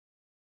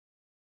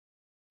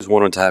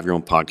Wanted to have your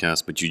own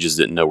podcast, but you just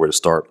didn't know where to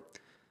start.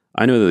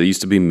 I know that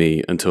used to be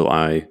me until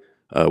I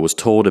was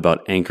told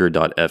about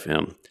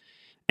Anchor.fm.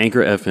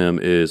 Anchor FM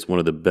is one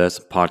of the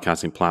best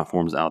podcasting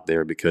platforms out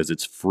there because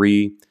it's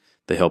free.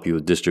 They help you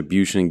with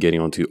distribution, getting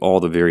onto all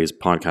the various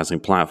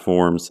podcasting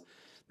platforms.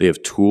 They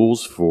have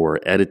tools for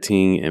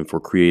editing and for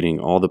creating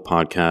all the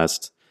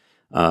podcasts,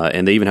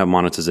 and they even have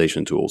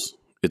monetization tools.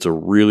 It's a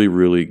really,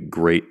 really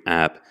great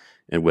app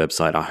and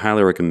website. I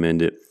highly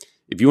recommend it.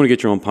 If you want to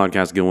get your own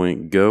podcast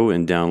going, go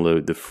and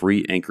download the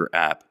free Anchor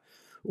app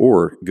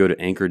or go to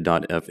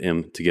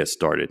anchor.fm to get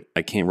started.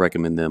 I can't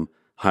recommend them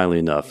highly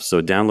enough.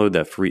 So download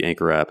that free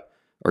Anchor app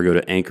or go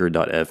to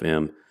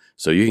anchor.fm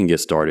so you can get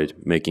started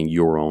making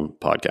your own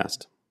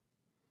podcast.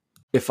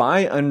 If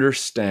I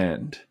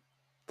understand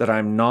that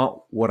I'm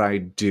not what I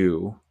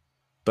do,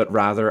 but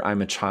rather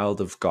I'm a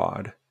child of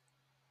God,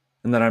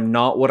 and that I'm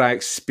not what I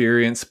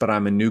experience, but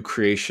I'm a new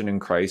creation in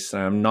Christ,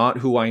 and I'm not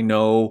who I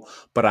know,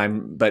 but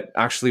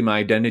actually my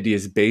identity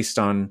is based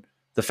on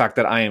the fact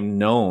that I am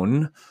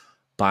known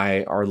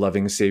by our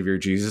loving Savior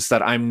Jesus,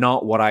 that I'm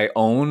not what I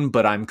own,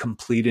 but I'm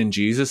complete in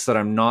Jesus, that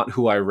I'm not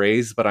who I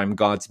raised, but I'm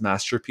God's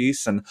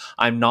masterpiece, and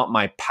I'm not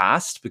my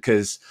past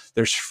because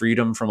there's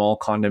freedom from all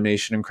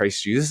condemnation in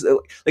Christ Jesus.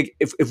 Like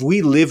if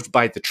we lived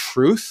by the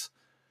truth,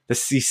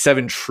 these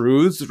 7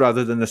 truths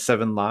rather than the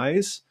 7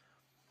 lies,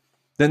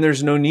 then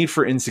there's no need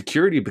for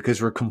insecurity because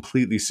we're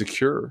completely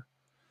secure.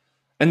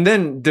 And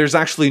then there's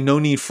actually no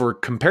need for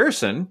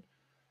comparison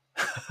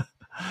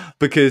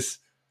because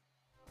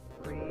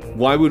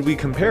why would we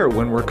compare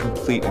when we're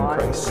complete in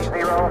Christ?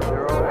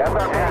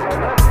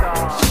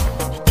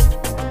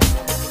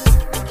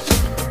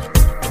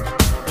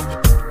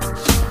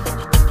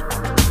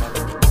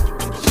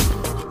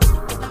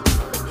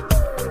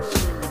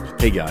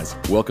 Hey guys,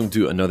 welcome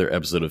to another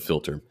episode of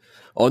Filter.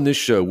 On this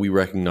show, we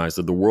recognize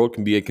that the world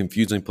can be a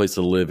confusing place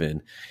to live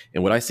in.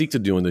 And what I seek to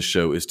do in this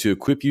show is to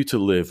equip you to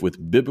live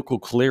with biblical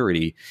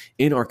clarity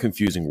in our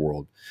confusing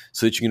world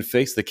so that you can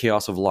face the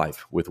chaos of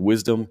life with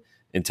wisdom,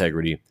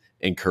 integrity,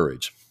 and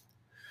courage.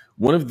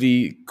 One of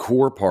the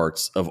core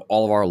parts of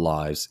all of our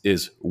lives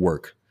is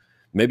work.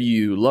 Maybe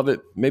you love it,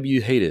 maybe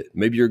you hate it.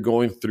 Maybe you're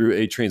going through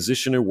a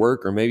transition at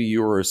work, or maybe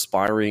you're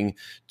aspiring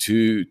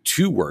to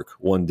work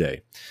one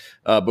day.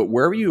 But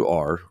wherever you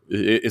are,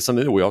 it's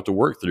something that we have to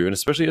work through. And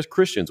especially as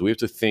Christians, we have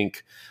to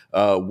think,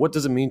 what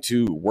does it mean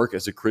to work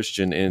as a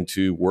Christian and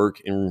to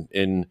work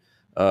in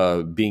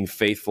being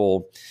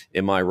faithful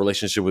in my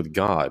relationship with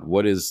God?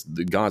 What is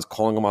God's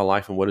calling on my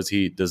life, and what does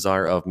He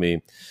desire of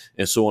me,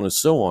 and so on and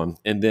so on.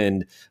 And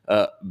then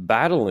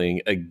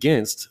battling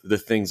against the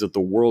things that the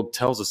world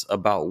tells us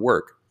about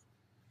work.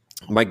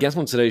 My guest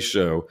on today's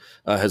show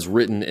has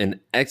written an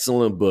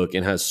excellent book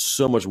and has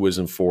so much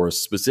wisdom for us,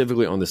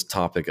 specifically on this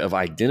topic of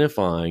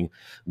identifying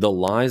the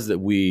lies that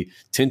we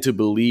tend to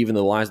believe and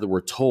the lies that we're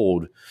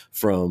told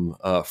from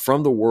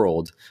the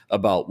world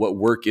about what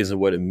work is and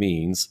what it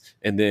means,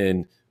 and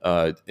then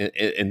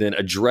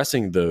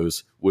addressing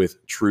those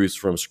with truths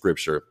from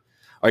Scripture.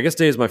 Our guest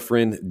today is my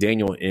friend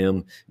Daniel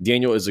M.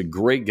 Daniel is a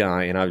great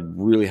guy, and I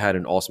really had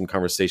an awesome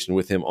conversation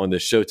with him on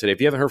this show today.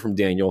 If you haven't heard from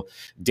Daniel,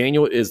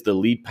 Daniel is the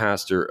lead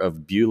pastor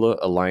of Beulah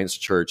Alliance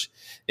Church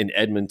in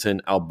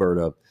Edmonton,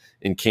 Alberta,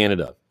 in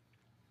Canada.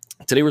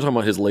 Today we're talking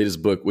about his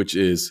latest book, which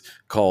is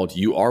called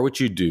You Are What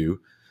You Do,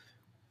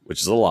 which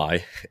is a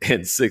lie,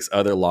 and 6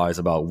 other lies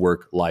about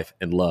work, life,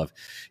 and love.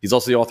 He's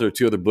also the author of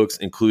 2 other books,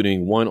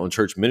 including one on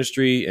church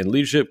ministry and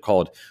leadership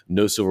called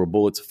No Silver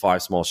Bullets,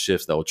 5 Small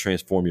Shifts That Will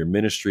Transform Your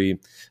Ministry,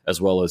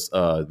 as well as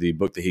the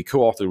book that he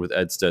co-authored with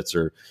Ed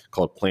Stetzer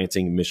called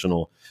Planting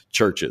Missional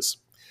Churches.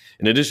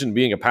 In addition to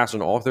being a pastor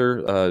and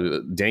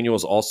author, Daniel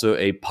is also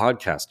a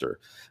podcaster.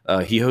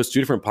 He hosts 2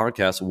 different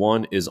podcasts.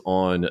 One is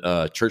on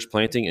church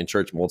planting and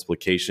church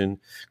multiplication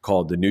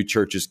called the New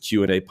Churches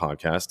Q&A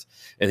podcast.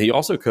 And he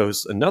also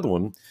hosts another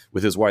one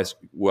with his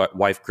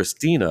wife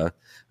Christina,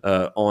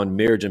 on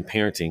marriage and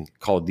parenting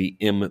called the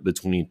In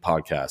Between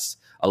podcast.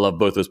 I love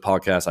both those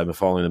podcasts. I've been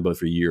following them both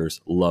for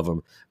years. Love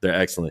them. They're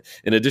excellent.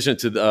 In addition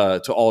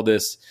to all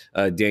this,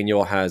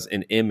 Daniel has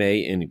an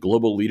MA in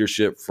global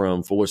leadership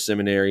from Fuller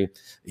Seminary.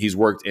 He's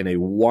worked in a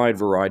wide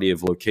variety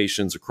of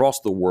locations across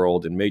the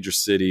world in major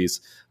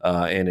cities,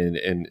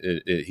 and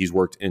he's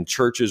worked in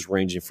churches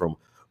ranging from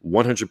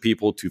 100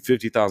 people to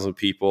 50,000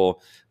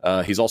 people.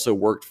 He's also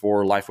worked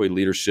for Lifeway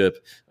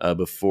Leadership right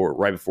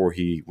before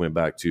he went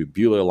back to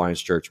Beulah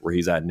Alliance Church, where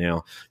he's at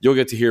now. You'll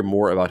get to hear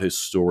more about his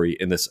story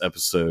in this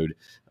episode,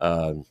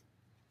 and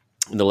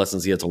the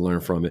lessons he had to learn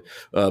from it.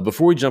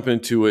 Before we jump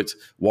into it,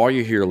 while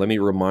you're here, let me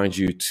remind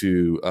you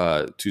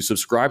to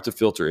subscribe to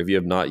Filter if you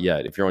have not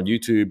yet. If you're on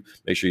YouTube,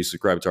 make sure you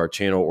subscribe to our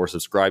channel or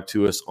subscribe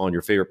to us on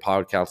your favorite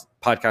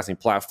podcasting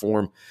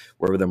platform,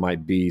 wherever that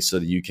might be, so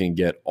that you can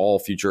get all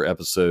future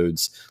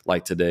episodes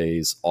like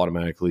today's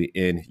automatically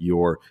in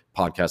your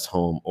podcast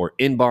home or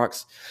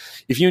inbox.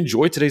 If you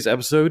enjoyed today's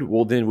episode,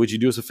 well, then would you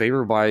do us a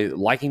favor by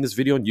liking this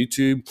video on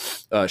YouTube,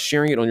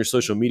 sharing it on your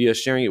social media,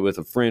 sharing it with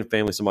a friend,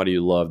 family, somebody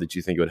you love that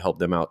you think would help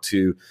them out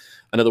too.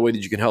 Another way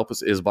that you can help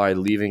us is by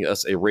leaving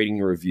us a rating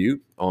and review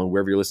on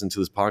wherever you're listening to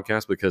this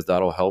podcast, because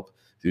that'll help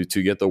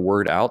to get the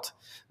word out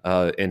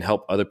and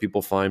help other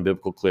people find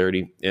biblical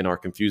clarity in our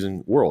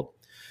confusing world.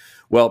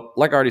 Well,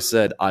 like I already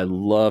said, I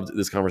loved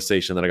this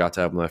conversation that I got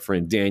to have with my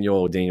friend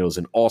Daniel. Daniel is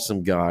an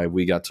awesome guy.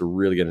 We got to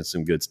really get into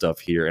some good stuff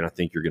here, and I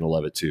think you're going to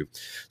love it too.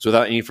 So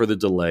without any further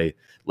delay,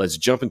 let's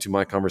jump into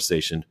my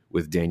conversation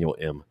with Daniel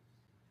M.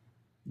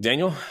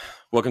 Daniel,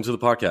 welcome to the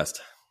podcast.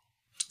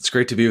 It's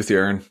great to be with you,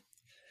 Aaron.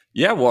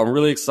 Yeah, well, I'm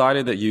really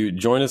excited that you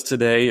joined us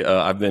today.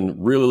 I've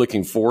been really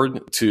looking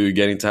forward to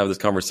getting to have this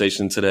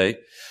conversation today.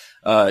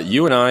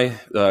 You and I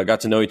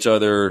got to know each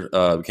other,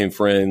 became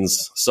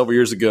friends several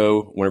years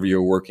ago whenever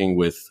you were working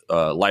with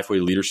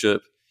Lifeway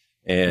Leadership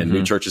and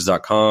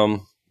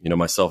newchurches.com. You know,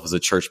 myself as a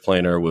church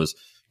planner was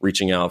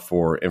reaching out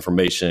for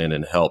information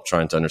and help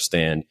trying to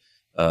understand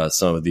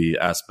some of the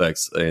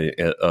aspects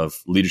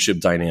of leadership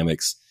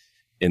dynamics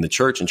in the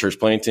church and church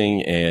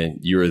planting. And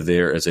you were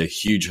there as a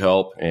huge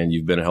help, and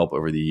you've been a help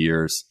over the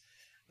years.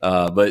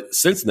 But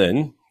since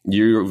then,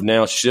 you've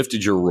now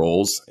shifted your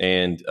roles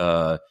and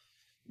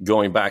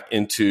going back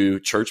into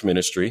church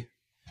ministry.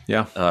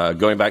 Yeah.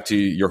 Going back to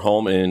your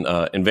home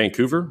in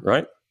Vancouver,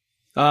 right?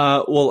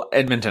 Well,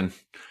 Edmonton.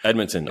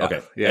 Edmonton. Yeah.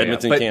 Okay. Yeah,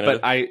 Edmonton, Canada.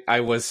 But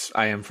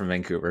I am from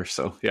Vancouver.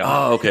 So yeah.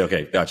 Oh,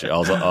 okay. Gotcha. I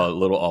was a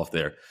little off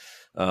there.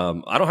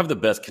 I don't have the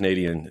best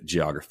Canadian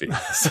geography.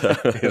 So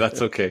Yeah,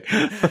 that's okay.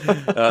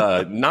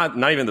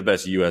 not even the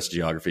best U.S.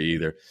 geography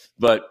either.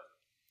 But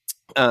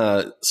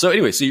so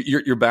anyway, so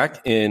you're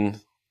back in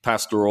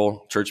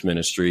pastoral church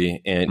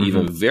ministry, and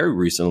even very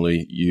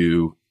recently,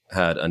 you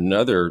had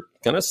another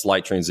kind of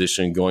slight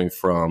transition going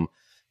from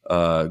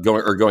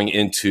going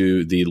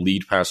into the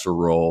lead pastor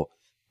role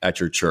at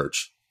your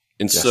church.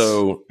 And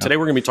so today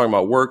we're going to be talking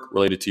about work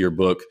related to your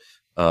book,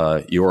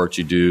 You're What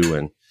You Do,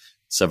 and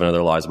 7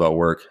 Other Lies About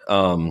Work.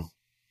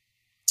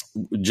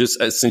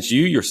 Since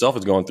you yourself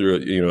has gone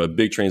through a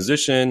big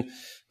transition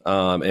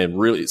and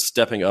really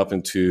stepping up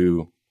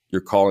into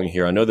your calling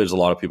here, I know there's a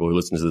lot of people who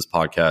listen to this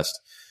podcast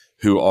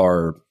who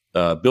are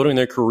building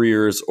their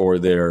careers, or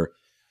they're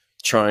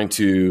trying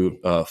to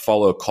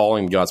follow a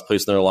calling God's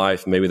placed in their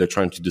life. Maybe they're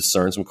trying to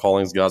discern some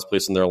callings God's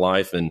placed in their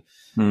life, and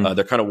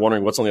they're kind of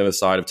wondering what's on the other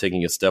side of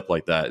taking a step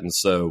like that. And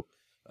so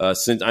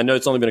since I know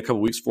it's only been a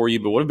couple weeks for you,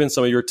 but what have been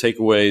some of your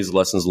takeaways,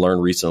 lessons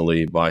learned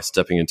recently by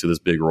stepping into this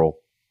big role?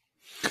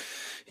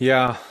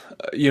 Yeah,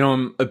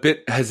 I'm a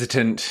bit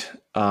hesitant,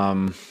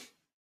 and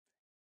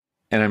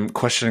I'm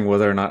questioning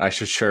whether or not I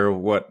should share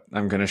what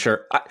I'm going to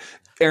share.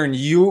 Aaron,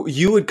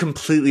 you would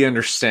completely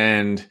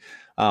understand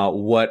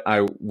what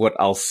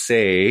I'll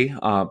say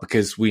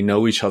because we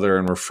know each other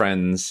and we're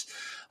friends.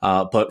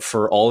 But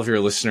for all of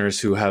your listeners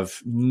who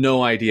have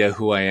no idea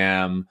who I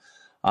am,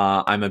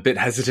 I'm a bit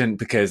hesitant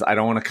because I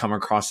don't want to come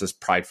across as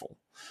prideful.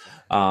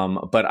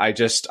 But I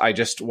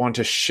just want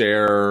to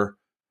share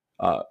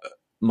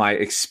my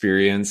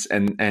experience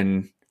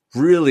and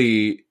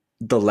really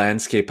the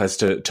landscape as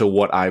to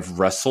what I've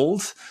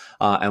wrestled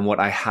and what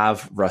I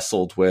have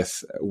wrestled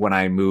with when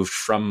I moved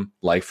from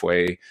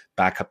Lifeway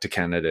back up to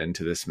Canada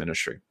into this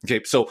ministry.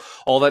 Okay, so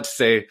all that to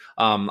say,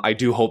 I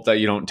do hope that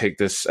you don't take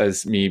this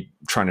as me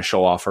trying to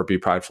show off or be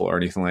prideful or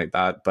anything like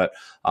that. But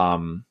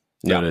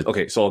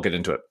okay, so I'll get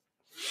into it.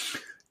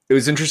 It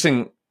was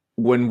interesting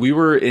when we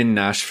were in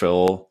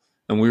Nashville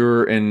and we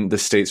were in the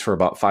States for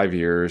about 5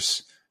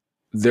 years.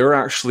 There were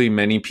actually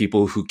many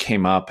people who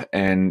came up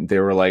and they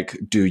were like,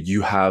 dude,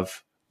 you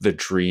have the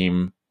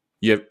dream.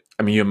 You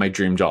have my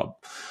dream job.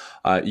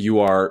 You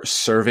are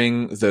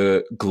serving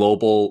the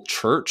global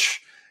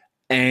church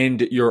and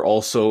you're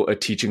also a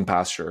teaching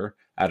pastor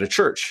at a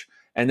church.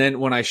 And then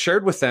when I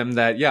shared with them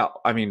that,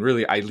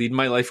 really, I lead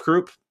my life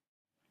group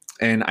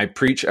and I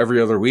preach every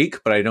other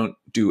week, but I don't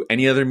do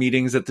any other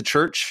meetings at the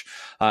church.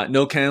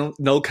 No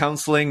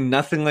counseling,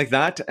 nothing like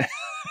that.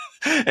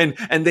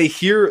 And they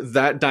hear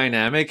that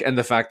dynamic and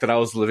the fact that I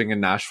was living in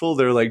Nashville,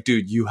 they're like,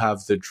 dude, you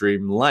have the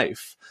dream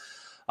life.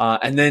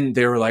 And then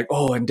they were like,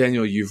 oh, and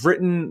Daniel, you've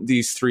written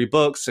these 3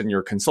 books and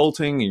you're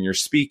consulting and you're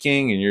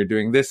speaking and you're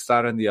doing this,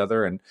 that, and the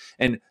other.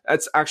 And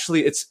that's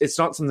actually, it's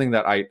not something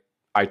that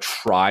I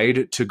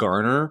tried to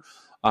garner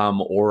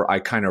or I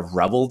kind of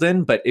reveled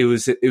in, but it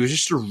was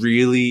just a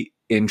really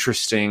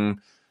interesting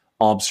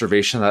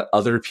observation that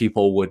other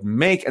people would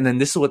make. And then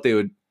this is what they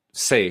would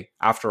say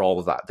after all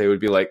of that. They would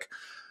be like,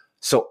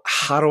 so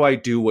how do I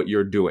do what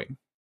you're doing?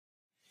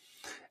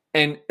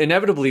 And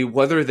inevitably,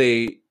 whether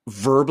they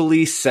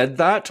verbally said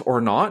that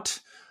or not,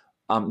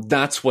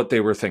 that's what they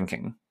were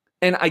thinking.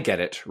 And I get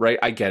it, right?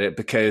 I get it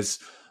because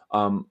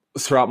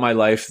throughout my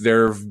life,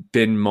 there have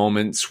been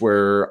moments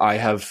where I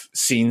have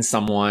seen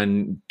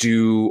someone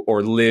do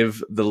or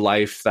live the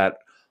life that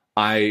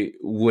I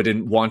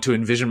wouldn't want to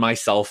envision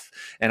myself.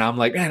 And I'm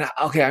like, man,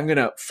 okay, I'm going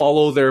to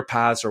follow their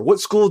paths, or what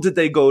school did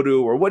they go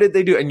to, or what did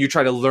they do? And you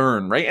try to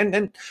learn, right?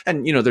 And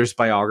there's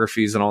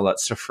biographies and all that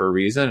stuff for a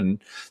reason.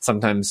 And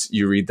sometimes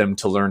you read them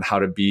to learn how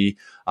to be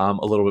a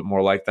little bit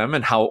more like them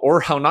and how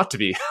not to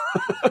be,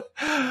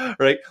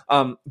 right?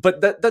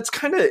 But that's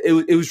kind of,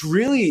 it was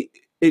really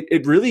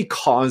it really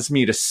caused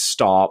me to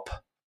stop.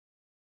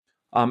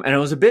 And I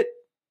was a bit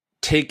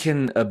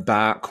taken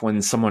aback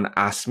when someone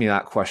asked me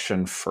that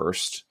question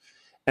first.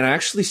 And I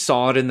actually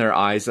saw it in their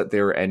eyes that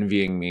they were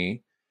envying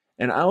me.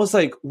 And I was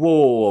like,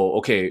 whoa,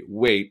 okay,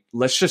 wait,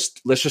 let's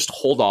just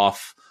hold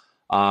off.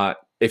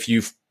 If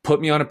you've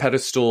put me on a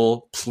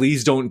pedestal,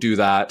 please don't do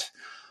that.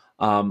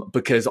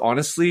 Because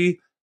honestly,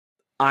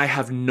 I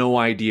have no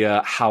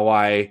idea how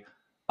I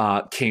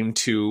came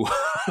to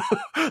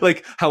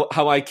like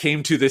how I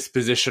came to this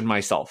position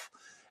myself.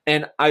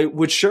 And I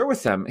would share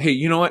with them, hey,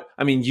 you know what?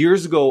 I mean,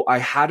 years ago, I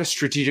had a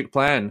strategic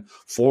plan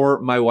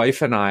for my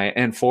wife and I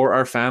and for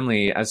our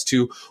family as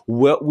to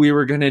what we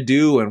were going to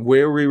do and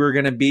where we were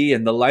going to be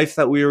and the life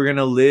that we were going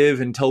to live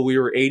until we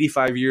were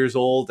 85 years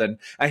old. And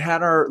I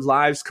had our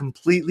lives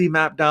completely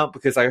mapped out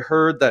because I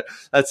heard that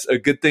that's a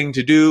good thing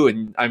to do.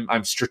 And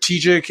I'm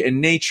strategic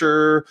in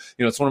nature.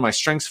 You know, it's one of my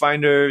strengths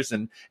finders.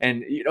 And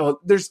you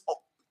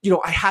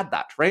know, I had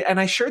that, right? And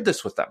I shared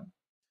this with them.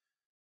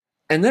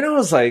 And then I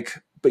was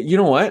like, but you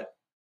know what?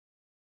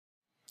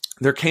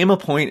 There came a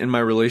point in my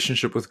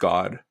relationship with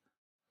God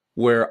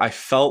where I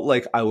felt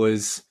like I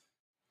was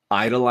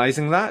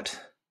idolizing that.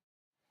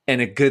 And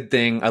a good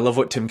thing, I love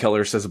what Tim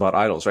Keller says about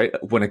idols, right?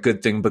 When a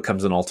good thing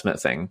becomes an ultimate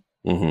thing,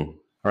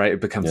 right? It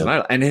becomes an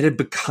idol. And it had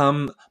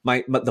become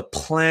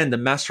the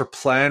master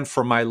plan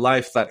for my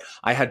life that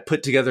I had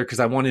put together because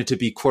I wanted to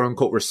be quote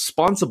unquote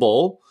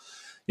responsible.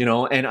 You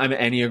know, and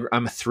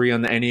I'm a 3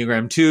 on the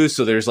Enneagram too.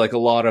 So there's like a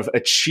lot of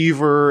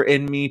achiever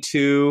in me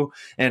too.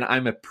 And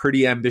I'm a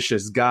pretty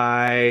ambitious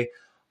guy.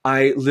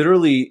 I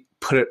literally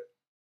put it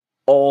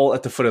all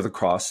at the foot of the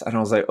cross. And I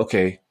was like,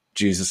 okay,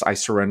 Jesus, I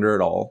surrender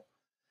it all.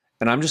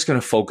 And I'm just going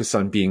to focus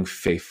on being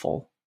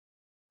faithful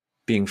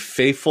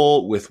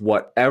with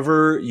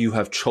whatever you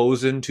have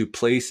chosen to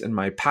place in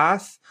my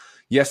path.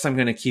 Yes, I'm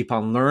going to keep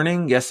on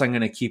learning. Yes, I'm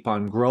going to keep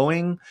on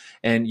growing.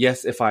 And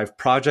yes, if I have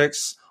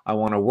projects I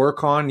want to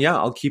work on,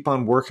 I'll keep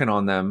on working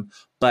on them.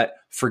 But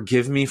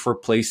forgive me for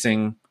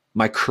placing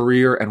my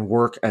career and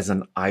work as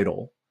an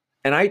idol.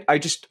 And I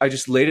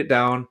just laid it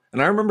down.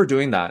 And I remember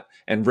doing that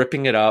and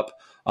ripping it up,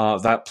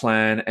 that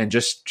plan, and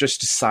just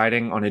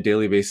deciding on a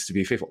daily basis to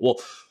be faithful. Well,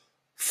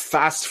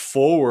 fast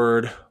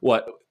forward,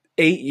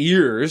 8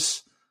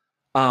 years,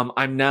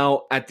 I'm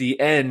now at the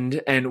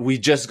end and we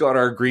just got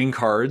our green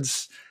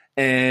cards.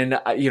 And,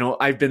 you know,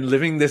 I've been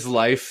living this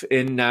life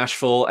in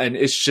Nashville and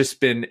it's just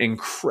been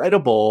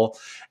incredible.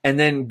 And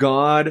then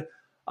God,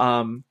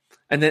 and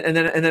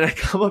then I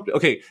come up,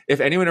 okay, if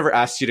anyone ever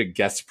asks you to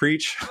guest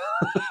preach,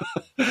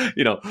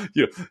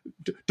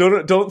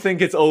 don't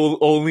think it's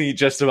only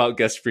just about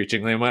guest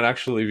preaching. They might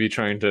actually be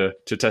trying to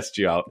test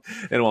you out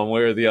in one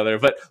way or the other.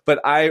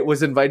 But I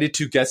was invited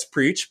to guest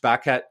preach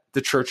back at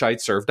the church I'd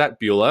served at,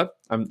 Beulah.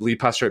 I'm lead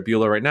pastor at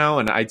Beulah right now,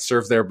 and I'd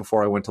served there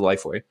before I went to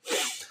Lifeway.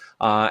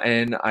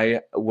 And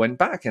I went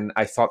back and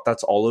I thought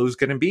that's all it was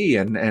going to be.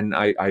 And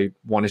I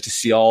wanted to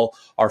see all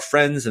our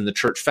friends and the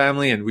church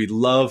family. And we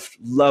loved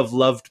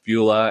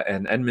Beulah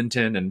and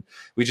Edmonton, and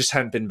we just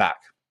hadn't been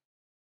back.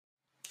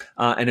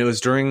 And it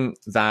was during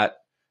that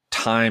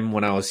time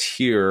when I was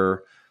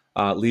here,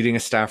 leading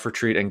a staff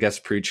retreat and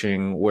guest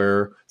preaching,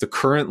 where the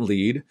current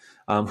lead,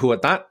 who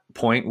at that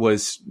point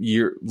was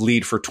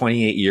lead for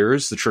 28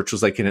 years, the church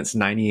was like in its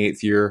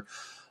 98th year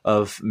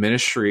of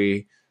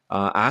ministry,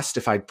 asked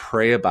if I'd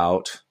pray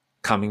about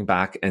coming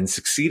back and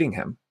succeeding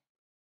him.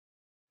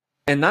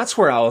 And that's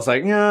where I was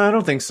like, yeah, I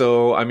don't think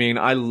so. I mean,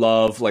 why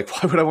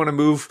would I want to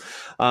move?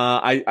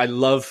 I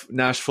love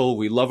Nashville.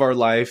 We love our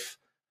life.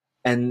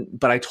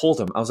 But I told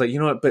him, I was like, you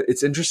know what, but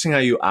it's interesting how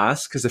you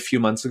ask, because a few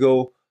months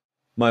ago,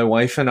 my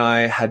wife and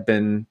I had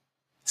been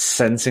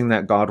sensing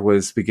that God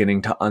was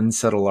beginning to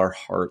unsettle our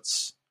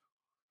hearts.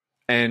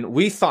 And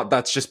we thought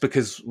that's just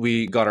because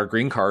we got our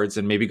green cards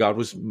and maybe God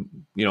was,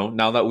 you know,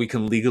 now that we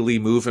can legally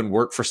move and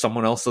work for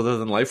someone else other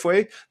than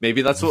Lifeway,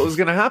 maybe that's what was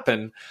going to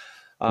happen.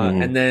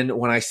 And then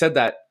when I said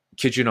that,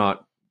 kid you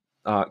not,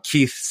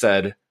 Keith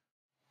said,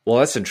 well,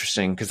 that's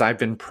interesting because I've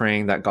been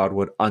praying that God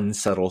would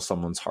unsettle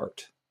someone's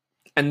heart.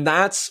 And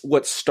that's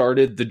what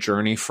started the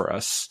journey for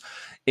us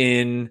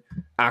in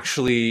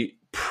actually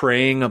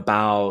praying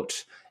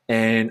about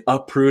and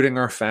uprooting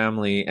our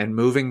family and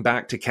moving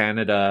back to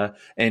Canada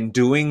and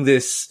doing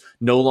this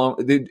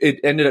it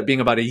ended up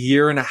being about a 1.5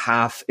 year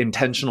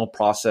intentional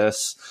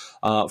process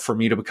for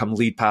me to become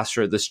lead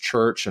pastor at this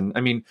church. And I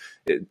mean,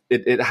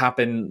 it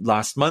happened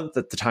last month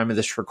at the time of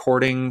this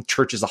recording.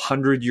 Church is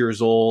 100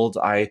 years old.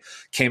 I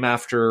came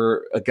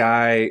after a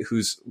guy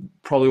who's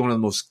probably one of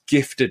the most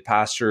gifted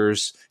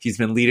pastors. He's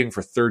been leading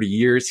for 30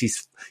 years. He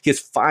has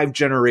 5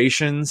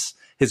 generations.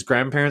 His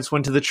grandparents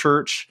went to the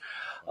church.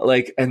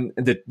 And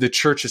the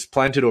church has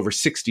planted over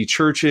 60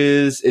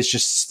 churches. It's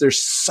just, there's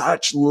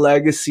such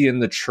legacy in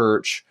the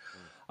church.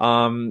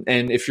 And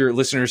if your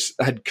listeners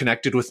had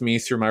connected with me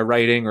through my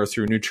writing or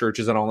through New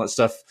Churches and all that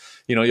stuff,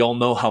 you know, y'all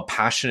know how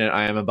passionate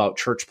I am about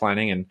church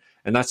planning.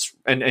 And that's,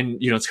 and,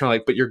 you know, it's kind of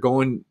like, but you're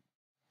going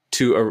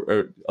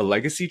to a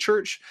legacy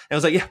church. And I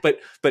was like, yeah,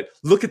 but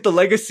look at the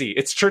legacy.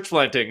 It's church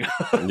planting.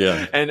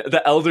 Yeah. And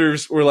the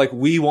elders were like,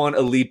 we want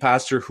a lead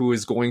pastor who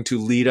is going to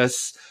lead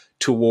us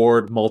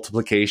toward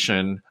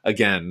multiplication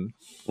again.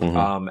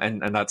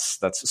 And that's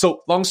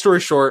so long story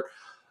short,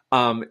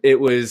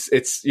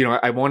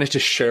 I wanted to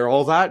share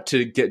all that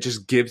to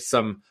give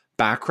some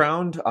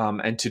background,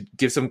 and to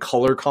give some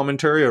color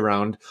commentary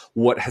around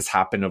what has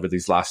happened over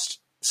these last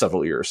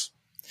several years.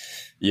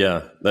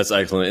 Yeah, that's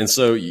excellent. And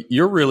so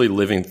you're really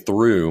living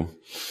through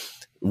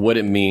what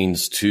it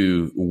means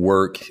to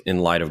work in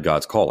light of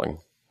God's calling,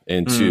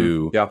 and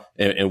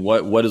and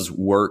what does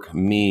work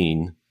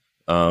mean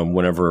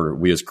whenever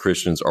we as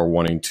Christians are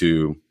wanting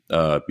to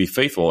be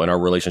faithful in our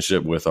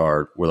relationship with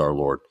our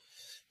Lord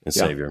and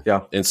Savior.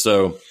 Yeah. And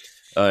so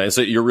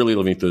you're really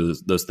living through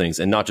those things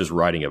and not just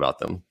writing about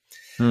them.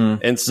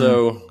 And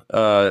so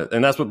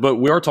and that's but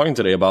we are talking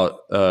today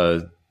about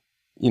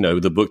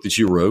the book that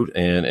you wrote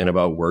and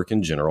about work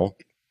in general.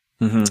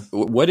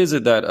 What is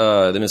it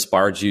that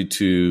inspired you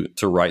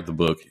to write the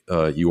book,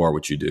 You Are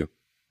What You Do?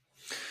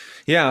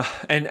 Yeah.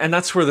 And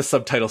that's where the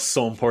subtitle is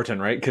so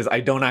important, right? Because I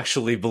don't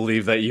actually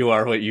believe that you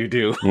are what you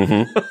do.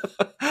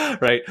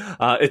 Right.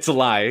 It's a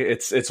lie.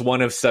 It's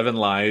one of 7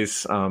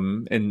 lies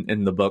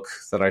in the book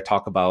that I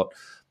talk about.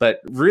 But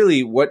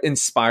really what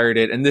inspired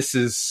it, and this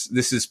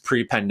is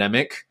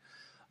pre-pandemic,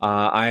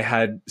 I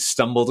had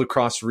stumbled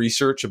across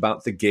research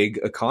about the gig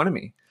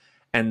economy,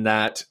 and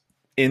that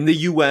in the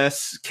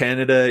US,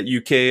 Canada,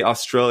 UK,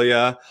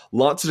 Australia,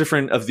 lots of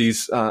different of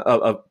these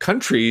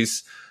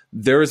countries,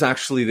 there is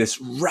actually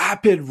this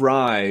rapid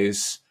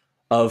rise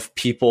of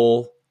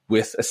people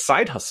with a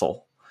side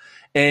hustle.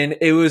 And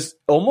it was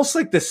almost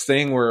like this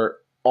thing where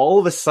all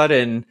of a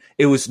sudden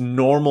it was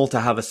normal to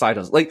have a side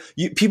hustle. Like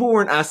people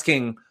weren't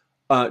asking,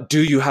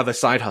 do you have a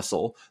side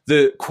hustle?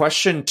 The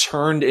question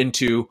turned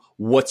into,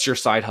 what's your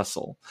side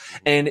hustle?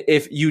 And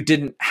if you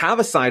didn't have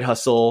a side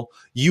hustle,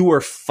 you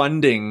were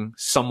funding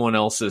someone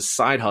else's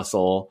side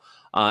hustle.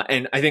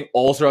 And I think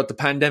all throughout the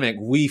pandemic,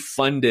 we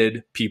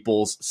funded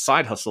people's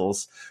side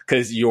hustles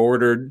because you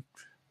ordered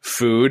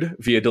food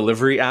via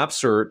delivery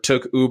apps or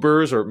took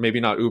Ubers, or maybe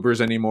not Ubers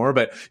anymore,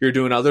 but you're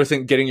doing other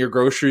things, getting your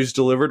groceries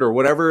delivered or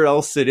whatever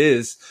else it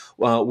is,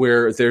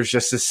 where there's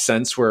just this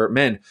sense where,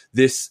 man,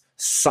 this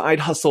side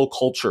hustle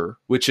culture,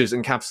 which is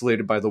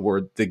encapsulated by the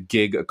word, the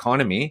gig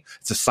economy,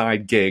 it's a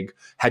side gig,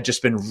 had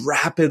just been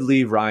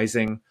rapidly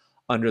rising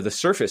under the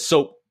surface.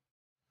 So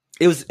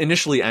it was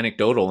initially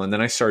anecdotal, and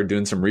then I started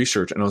doing some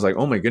research and I was like,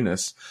 oh my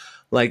goodness,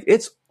 like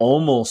it's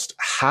almost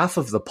half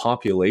of the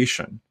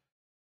population.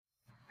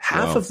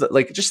 Half of the,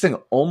 like, just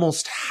think,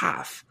 almost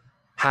half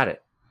had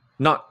it.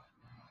 Not,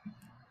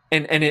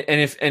 and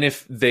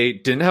if they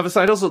didn't have a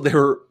side hustle, they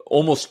were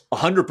almost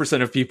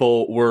 100% of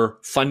people were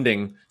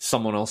funding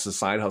someone else's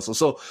side hustle.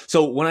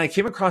 So when I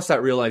came across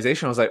that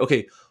realization, I was like,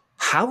 okay,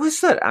 how is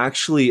that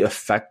actually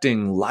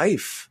affecting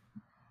life?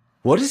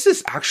 What is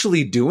this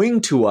actually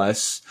doing to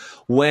us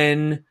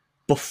when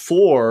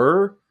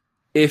before,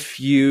 if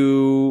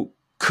you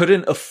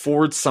couldn't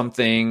afford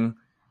something,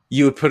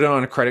 you would put it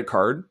on a credit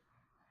card?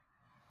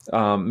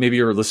 Maybe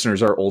your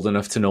listeners are old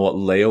enough to know what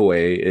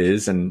layaway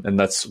is, and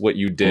that's what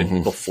you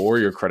did before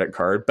your credit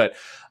card. But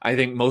I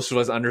think most of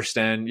us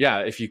understand,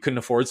 if you couldn't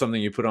afford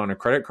something, you put it on a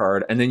credit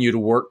card and then you'd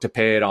work to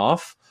pay it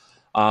off.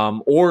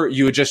 Or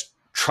you would just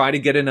try to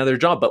get another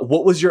job. But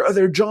what was your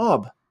other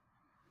job?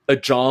 A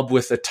job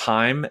with a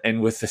time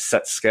and with a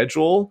set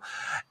schedule,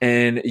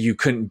 and you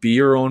couldn't be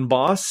your own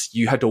boss.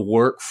 You had to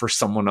work for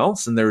someone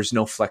else, and there was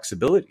no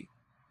flexibility.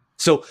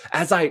 So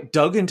as I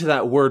dug into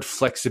that word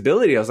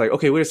flexibility, I was like,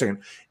 okay, wait a second.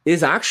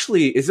 Is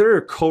there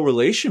a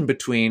correlation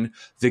between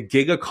the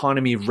gig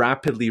economy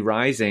rapidly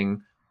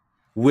rising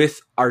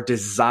with our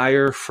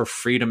desire for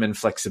freedom and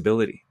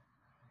flexibility?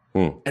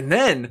 And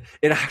then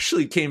it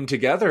actually came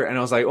together, and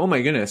I was like, oh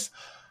my goodness,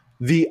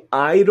 the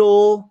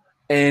idol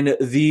and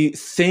the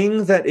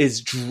thing that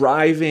is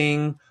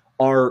driving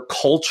our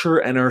culture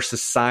and our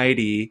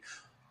society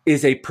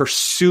is a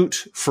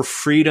pursuit for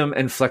freedom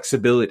and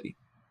flexibility.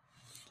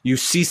 You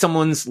see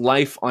someone's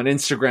life on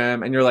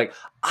Instagram and you're like,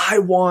 I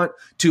want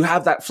to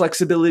have that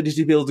flexibility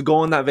to be able to go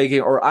on that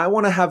vacation, or I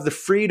want to have the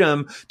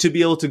freedom to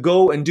be able to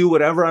go and do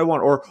whatever I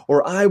want,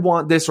 or I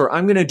want this, or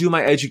I'm going to do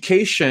my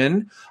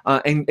education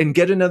and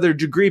get another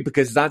degree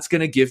because that's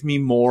going to give me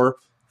more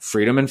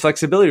freedom and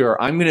flexibility,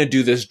 or I'm going to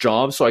do this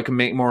job so I can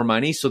make more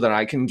money so that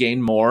I can gain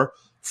more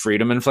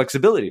freedom and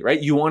flexibility, right?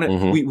 You want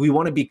to, we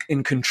want to be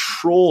in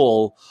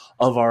control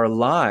of our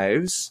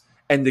lives,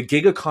 and the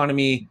gig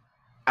economy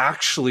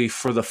actually,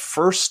 for the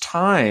first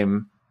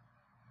time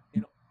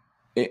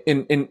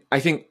in I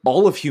think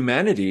all of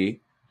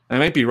humanity, I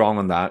might be wrong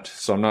on that,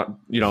 so I'm not,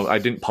 I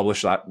didn't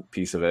publish that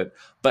piece of it,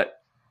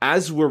 but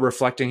as we're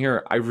reflecting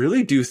here, I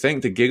really do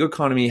think the gig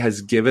economy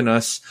has given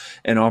us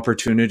an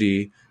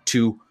opportunity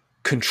to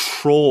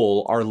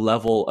control our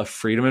level of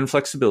freedom and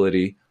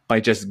flexibility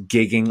by just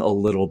gigging a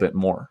little bit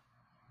more.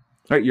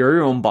 Right? You're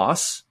your own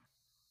boss.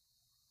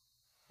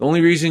 The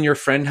only reason your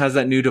friend has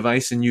that new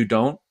device and you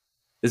don't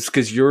is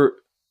because you're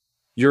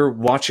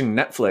watching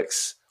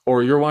Netflix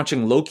or you're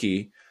watching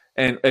Loki,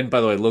 and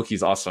by the way,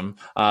 Loki's awesome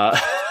on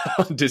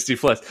Disney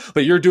Plus,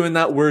 but you're doing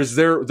that whereas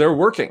they're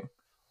working.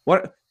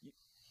 What?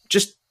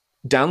 Just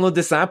download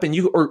this app and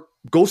or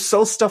go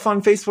sell stuff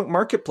on Facebook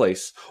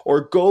Marketplace,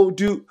 or go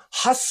do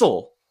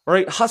hustle,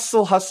 right?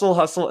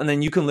 Hustle, and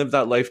then you can live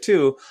that life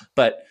too.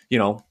 But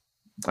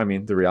I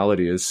mean, the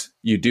reality is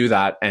you do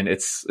that and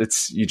it's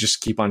you just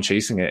keep on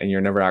chasing it, and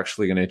you're never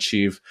actually going to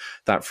achieve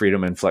that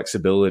freedom and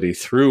flexibility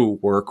through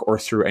work or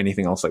through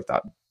anything else like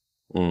that.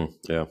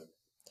 Yeah.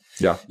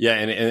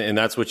 And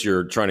that's what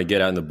you're trying to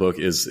get at in the book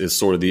is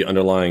sort of the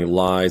underlying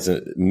lies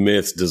and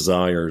myths,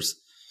 desires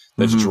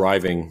that's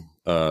driving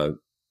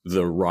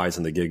the rise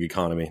in the gig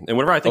economy. And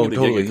whenever I think of the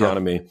gig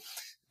economy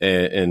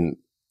and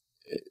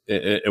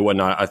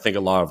whatnot, I think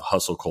a lot of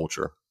hustle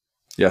culture.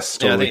 Yes,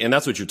 totally. And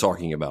that's what you're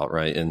talking about,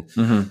 right? And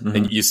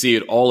and you see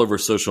it all over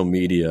social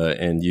media,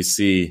 and you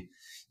see,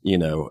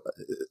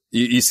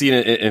 you see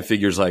it in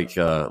figures like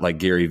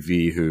Gary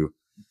Vee, who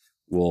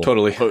will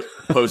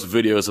post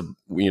videos of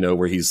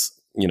where he's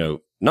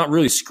not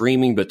really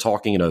screaming, but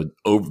talking in a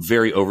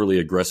very overly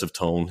aggressive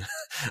tone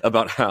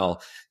about how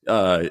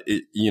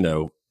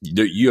you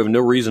have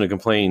no reason to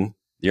complain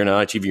you're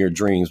not achieving your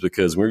dreams,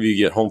 because whenever you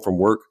get home from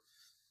work,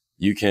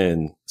 you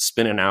can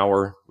spend an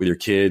hour with your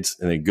kids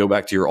and then go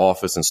back to your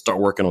office and start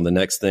working on the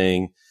next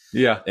thing.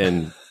 Yeah.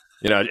 And,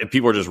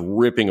 people are just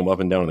ripping them up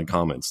and down in the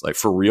comments. Like,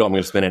 for real, I'm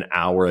going to spend an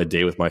hour a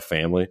day with my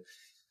family.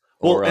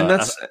 Well, and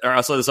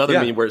I saw this other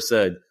meme where it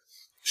said,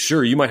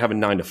 sure, you might have a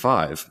 9 to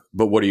 5,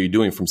 but what are you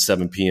doing from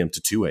 7 p.m.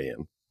 to 2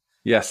 a.m.?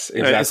 Yes,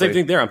 exactly. And same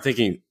thing there. I'm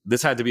thinking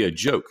this had to be a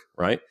joke,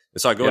 right? And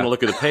so I go and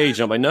look at the page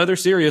and I'm like, no, they're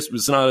serious.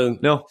 It's not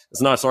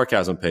a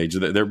sarcasm page.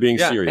 They're being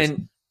serious.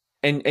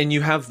 And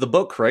you have the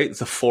book, right?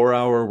 It's a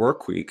 4-hour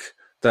work week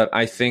that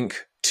I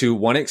think to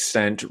one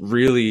extent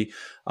really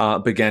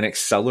began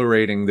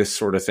accelerating this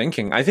sort of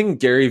thinking. I think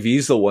Gary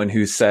Vee's the one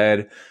who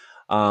said,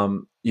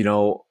 I'm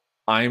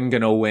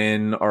going to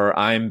win, or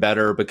I'm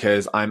better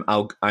because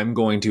I'm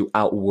going to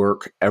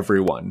outwork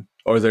everyone,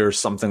 or there's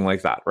something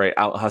like that, right?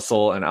 Out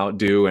hustle and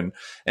outdo.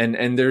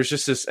 And there's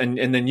just this, and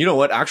then, you know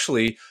what,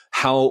 actually,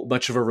 how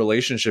much of a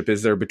relationship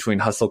is there between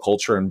hustle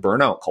culture and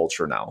burnout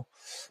culture now,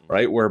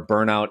 right? Where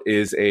burnout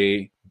is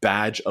a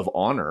badge of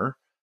honor.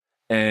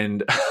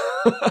 And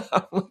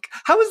I'm like,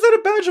 how is that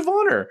a badge of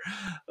honor?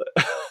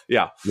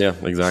 Yeah,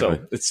 exactly.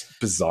 So it's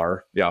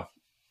bizarre. Yeah.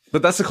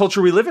 But that's the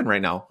culture we live in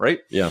right now, right?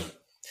 Yeah.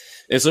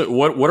 And so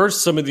what are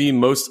some of the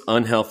most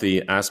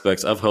unhealthy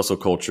aspects of hustle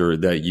culture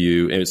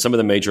and some of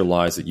the major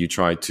lies that you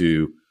try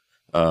to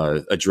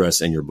address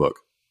in your book?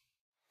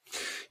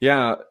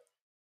 Yeah.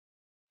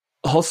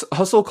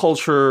 Hustle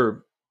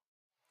culture,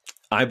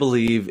 I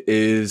believe,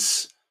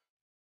 is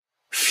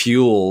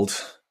fueled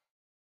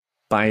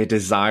by a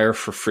desire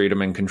for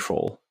freedom and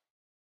control.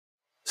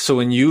 So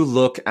when you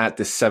look at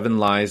the 7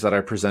 lies that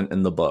I present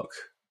in the book,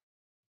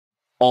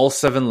 all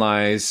 7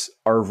 lies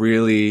are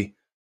really,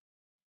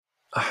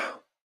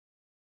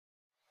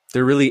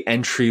 they're really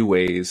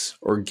entryways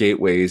or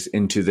gateways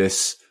into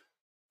this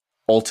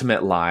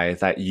ultimate lie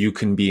that you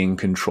can be in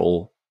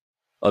control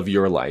of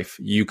your life.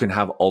 You can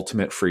have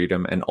ultimate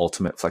freedom and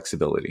ultimate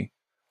flexibility,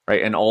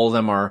 right? And all of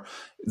them are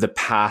the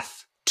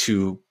path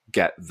to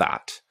get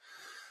that.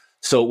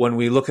 So when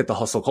we look at the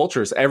hustle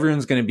cultures,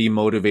 everyone's going to be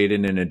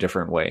motivated in a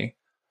different way,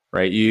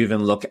 right? You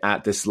even look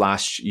at this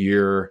last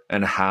year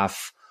and a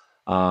half,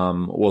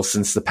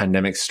 since the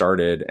pandemic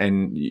started,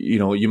 and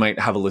you might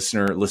have a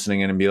listener listening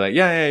in and be like,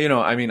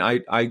 I mean,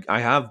 I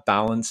have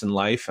balance in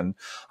life and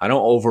I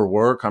don't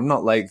overwork. I'm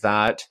not like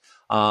that.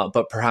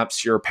 But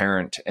perhaps you're a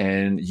parent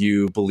and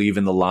you believe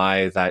in the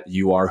lie that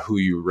you are who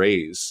you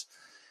raise.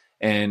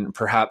 And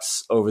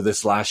perhaps over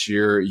this last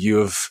year, you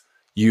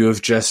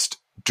have just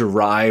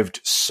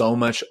derived so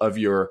much of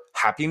your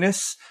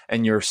happiness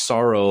and your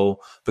sorrow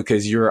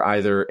because you're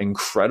either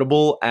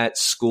incredible at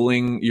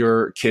schooling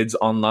your kids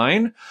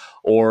online,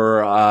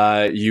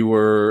 or you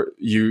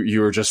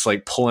were just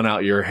like pulling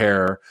out your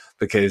hair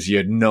because you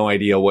had no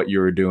idea what you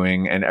were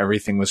doing and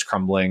everything was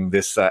crumbling,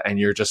 and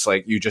you're just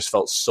like, you just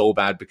felt so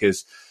bad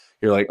because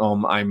you're like,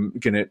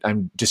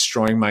 I'm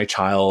destroying my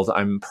child.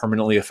 I'm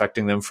permanently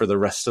affecting them for the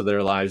rest of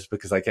their lives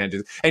because I can't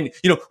do. And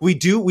we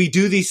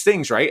do these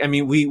things, right? I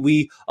mean,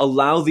 we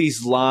allow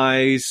these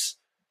lies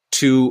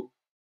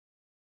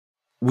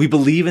we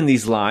believe in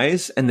these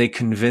lies, and they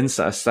convince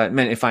us that,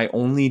 man, if I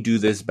only do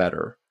this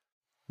better,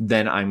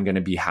 then I'm going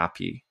to be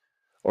happy,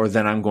 or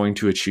then I'm going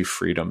to achieve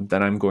freedom,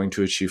 then I'm going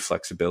to achieve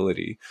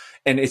flexibility.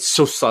 And it's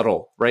so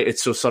subtle, right?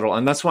 It's so subtle.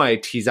 And that's why I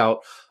tease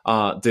out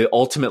the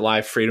ultimate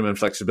lie, freedom and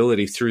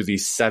flexibility, through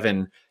these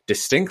 7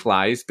 distinct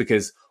lies,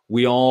 because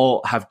we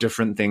all have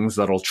different things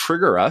that'll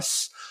trigger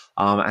us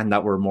and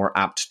that we're more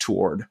apt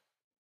toward.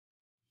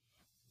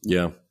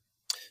 Yeah.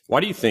 Why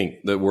do you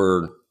think that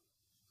we're,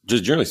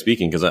 just generally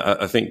speaking, because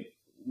I think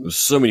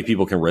so many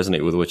people can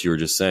resonate with what you were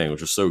just saying,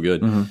 which was so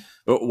good. Mm-hmm.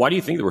 But why do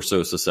you think that we're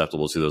so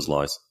susceptible to those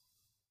lies?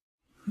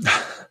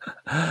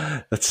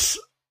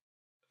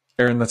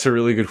 Aaron, that's a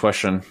really good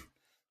question.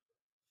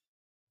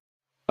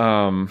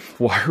 Why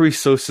are we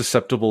so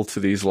susceptible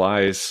to these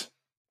lies?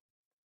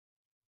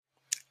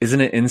 Isn't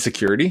it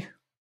insecurity?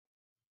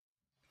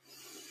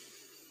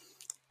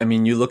 I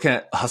mean, you look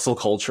at hustle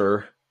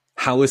culture.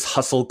 How is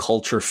hustle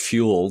culture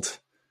fueled?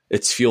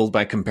 It's fueled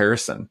by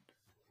comparison,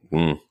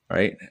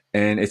 right?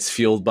 And it's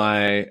fueled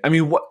by, I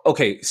mean,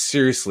 okay,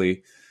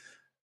 seriously,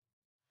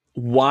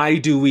 why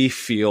do we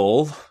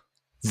feel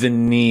the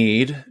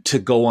need to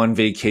go on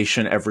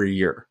vacation every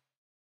year?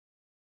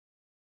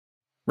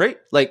 Right?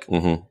 Like,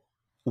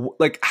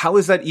 like, how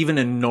is that even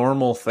a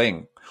normal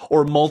thing?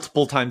 Or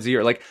multiple times a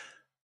year? Like,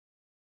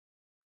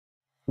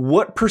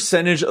 what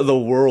percentage of the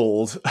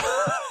world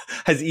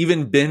has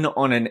even been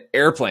on an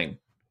airplane?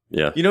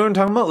 Yeah. You know what I'm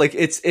talking about? Like,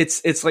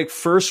 it's like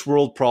first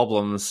world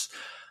problems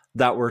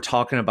that we're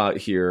talking about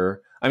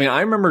here. I mean, I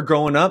remember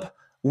growing up,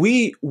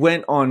 we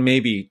went on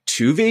maybe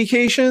 2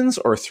 vacations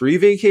or 3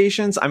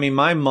 vacations. I mean,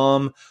 my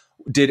mom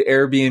did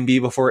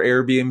Airbnb before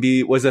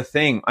Airbnb was a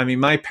thing. I mean,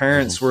 my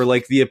parents were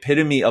like the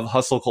epitome of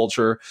hustle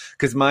culture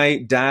because my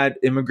dad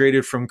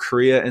immigrated from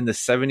Korea in the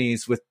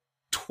 70s with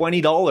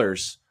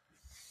 $20.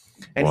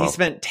 And he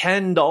spent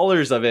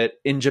 $10 of it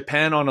in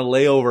Japan on a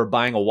layover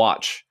buying a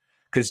watch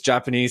because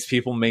Japanese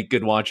people make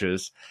good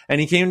watches. And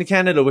he came to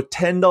Canada with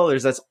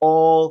 $10. That's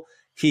all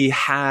he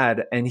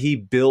had. And he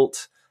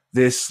built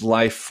this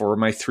life for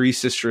my 3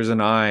 sisters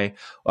and I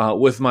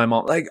with my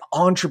mom, like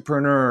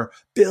entrepreneur,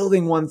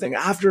 building one thing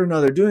after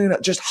another, doing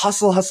it, just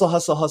hustle, hustle,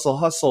 hustle, hustle,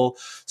 hustle.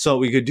 So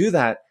we could do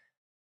that.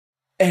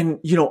 And,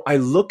 you know, I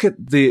look at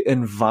the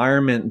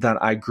environment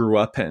that I grew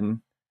up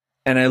in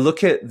and I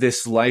look at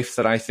this life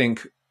that I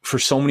think for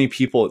so many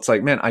people, it's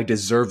like, man, I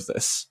deserve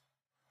this.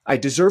 I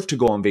deserve to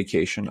go on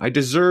vacation. I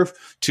deserve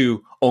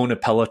to own a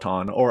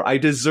Peloton, or I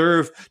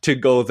deserve to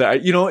go there,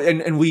 you know,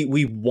 and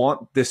we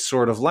want this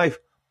sort of life.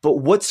 But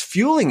what's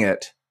fueling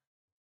it?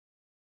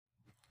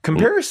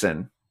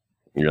 Comparison.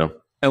 Yeah.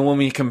 And when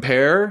we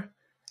compare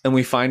and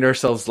we find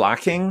ourselves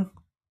lacking,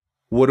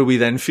 what do we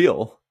then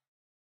feel?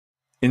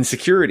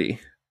 Insecurity.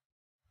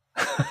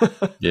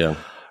 Yeah.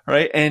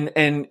 Right.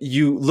 And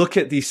you look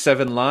at these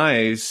 7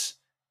 lies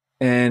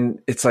and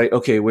it's like,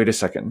 okay, wait a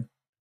second.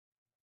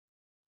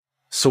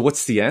 So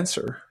what's the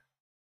answer?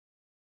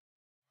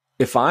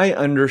 If I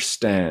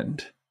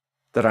understand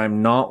that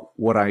I'm not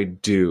what I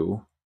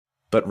do,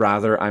 but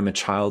rather I'm a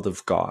child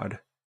of God,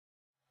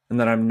 and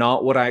that I'm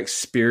not what I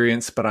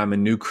experience, but I'm a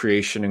new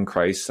creation in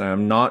Christ, and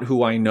I'm not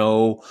who I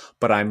know,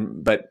 but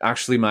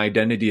actually my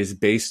identity is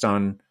based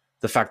on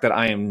the fact that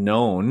I am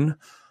known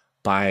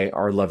by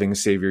our loving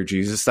Savior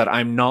Jesus, that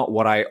I'm not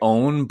what I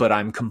own, but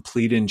I'm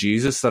complete in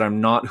Jesus, that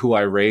I'm not who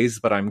I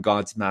raised, but I'm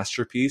God's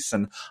masterpiece,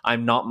 and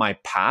I'm not my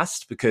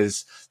past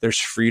because there's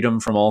freedom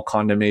from all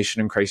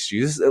condemnation in Christ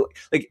Jesus.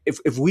 Like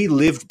if we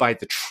lived by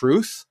the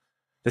truth,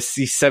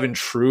 these 7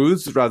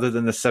 truths rather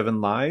than the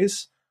 7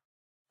 lies,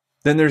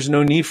 then there's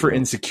no need for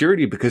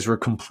insecurity because we're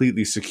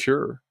completely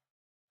secure.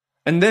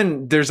 And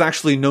then there's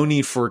actually no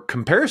need for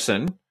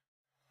comparison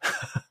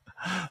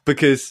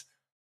because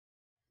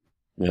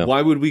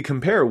why would we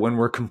compare when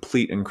we're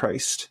complete in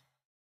Christ?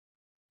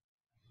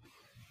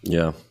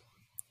 Yeah.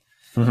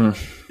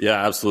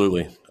 Yeah,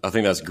 absolutely. I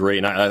think that's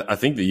great. And I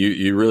think that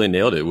you really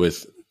nailed it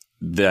with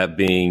that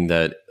being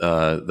that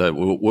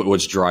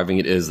what's driving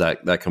it is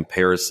that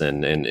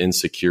comparison and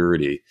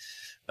insecurity.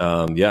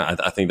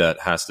 I think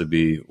that has to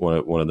be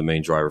one of the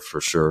main drivers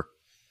for sure.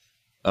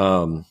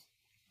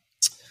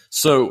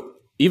 So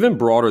even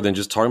broader than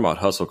just talking about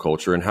hustle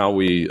culture and how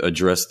we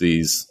address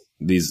these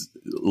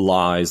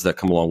lies that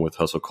come along with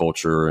hustle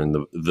culture and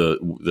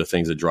the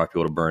things that drive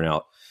people to burn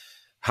out,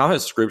 how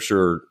has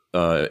Scripture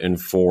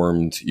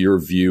informed your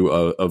view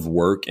of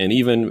work, and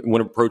even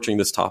when approaching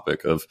this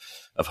topic of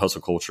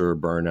hustle culture,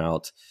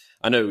 burnout?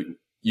 I know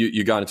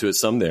you got into it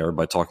some there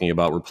by talking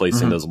about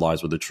replacing those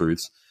lies with the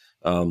truths.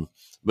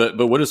 But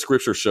what does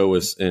Scripture show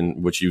us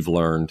in what you've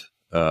learned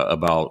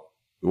about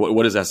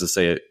what does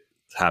that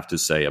have to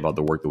say about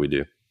the work that we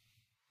do?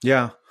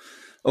 Yeah.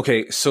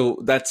 Okay. So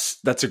that's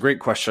a great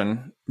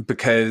question,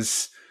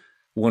 because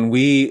when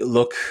we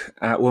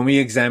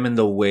examine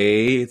the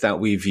way that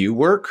we view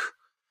work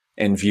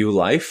and view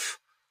life,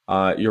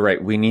 you're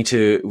right. We need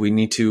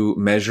to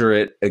measure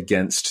it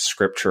against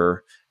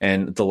Scripture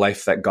and the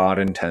life that God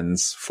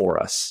intends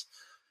for us.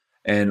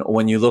 And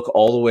when you look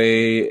all the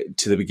way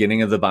to the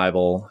beginning of the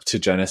Bible, to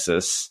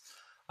Genesis,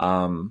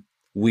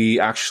 we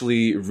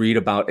actually read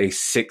about a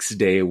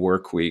 6-day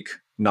work week,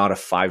 not a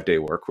 5-day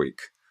work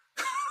week.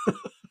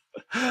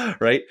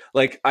 Right?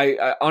 Like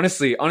I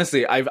honestly,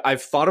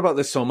 I've thought about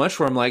this so much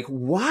where I'm like,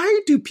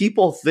 why do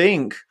people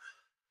think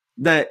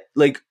that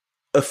like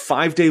a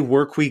 5-day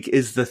work week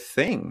is the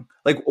thing?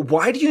 Like,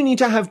 why do you need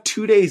to have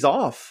 2 days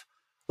off?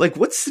 Like,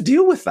 what's the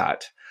deal with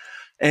that?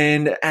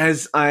 And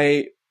as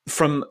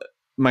from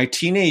my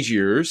teenage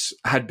years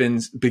had been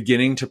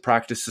beginning to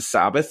practice the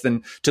Sabbath,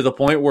 and to the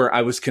point where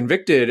I was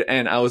convicted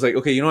and I was like,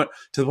 okay, you know what?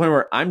 To the point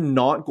where I'm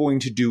not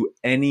going to do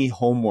any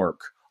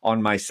homework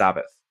on my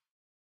Sabbath,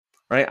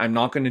 right? I'm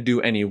not going to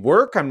do any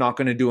work. I'm not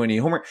going to do any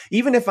homework.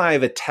 Even if I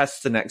have a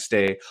test the next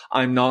day,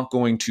 I'm not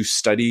going to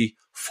study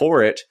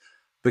for it,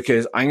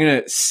 because I'm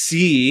going to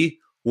see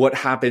what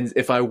happens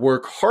if I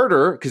work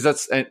harder, because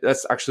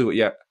that's actually what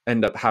you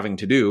end up having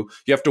to do.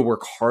 You have to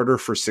work harder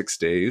for 6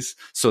 days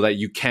so that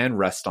you can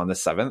rest on the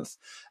seventh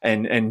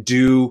and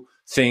do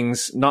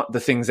things, not the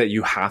things that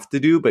you have to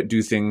do, but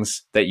do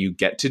things that you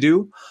get to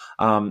do,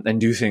 and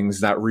do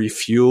things that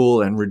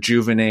refuel and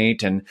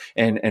rejuvenate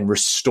and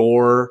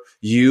restore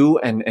you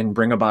and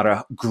bring about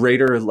a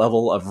greater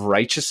level of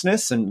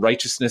righteousness. And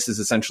righteousness is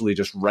essentially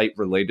just right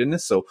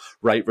relatedness. So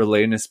right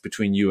relatedness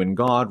between you and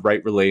God,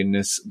 right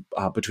relatedness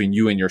between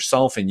you and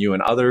yourself and you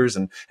and others,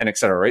 and et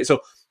cetera, right?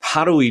 So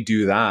how do we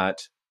do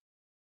that?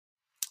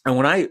 And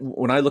when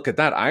I look at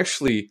that, I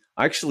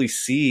actually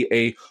see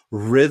a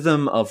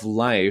rhythm of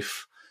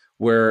life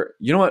where,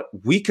 you know what,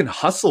 we can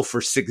hustle for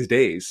 6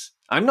 days.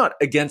 I'm not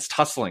against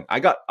hustling. I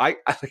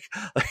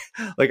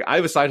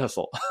have a side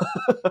hustle,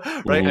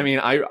 right? Mm-hmm. I mean,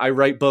 I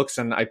write books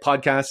and I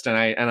podcast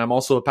and I'm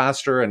also a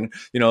pastor, and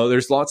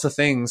there's lots of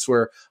things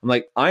where I'm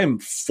like, I'm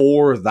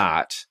for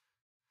that.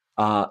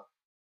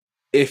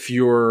 If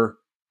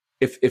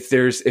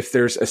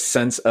there's a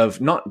sense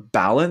of not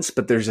balance,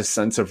 but there's a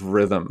sense of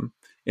rhythm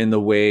in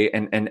the way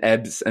and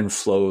ebbs and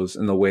flows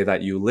in the way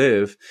that you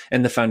live.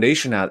 And the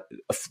foundation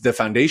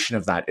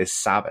of that is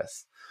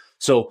Sabbath.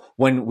 So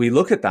when we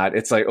look at that,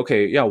 it's like,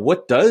 okay, yeah,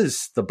 what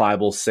does the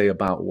Bible say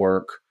about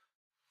work?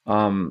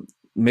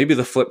 Maybe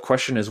the flip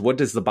question is, what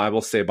does the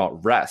Bible say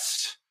about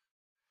rest?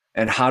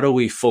 And how do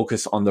we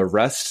focus on the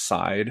rest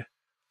side,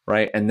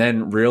 right? And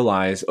then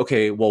realize,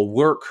 okay, well,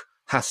 work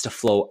has to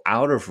flow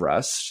out of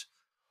rest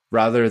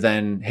rather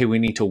than, hey, we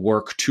need to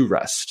work to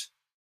rest.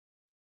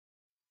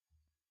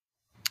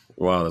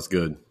 Wow, that's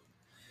good.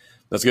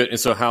 That's good. And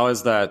so how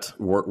has that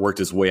worked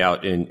its way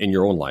out in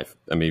your own life?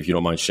 I mean, if you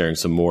don't mind sharing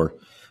some more,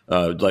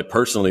 like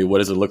personally, what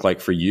does it look like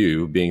for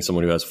you being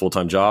someone who has a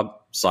full-time job,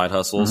 side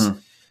hustles? Mm-hmm.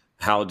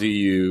 How do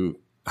you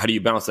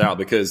balance that out?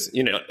 Because,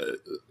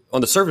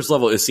 on the surface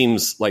level, it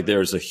seems like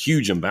there's a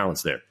huge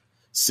imbalance there,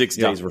 6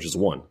 days versus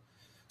 1.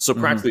 So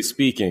practically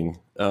speaking,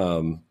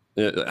 how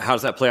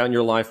does that play out in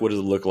your life? What does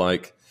it look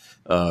like?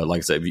 Like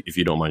I said, if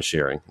you don't mind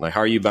sharing, like,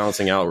 how are you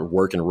balancing out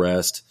work and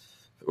rest,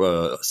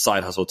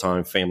 side hustle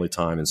time, family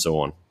time, and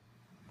so on?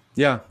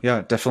 Yeah,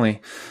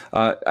 definitely.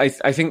 I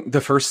think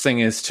the first thing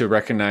is to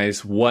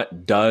recognize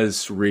what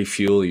does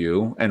refuel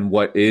you and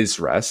what is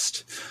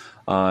rest.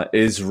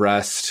 Is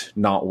rest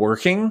not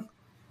working,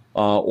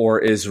 or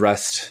is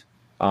rest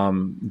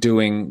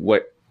doing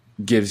what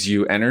gives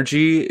you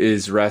energy?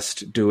 Is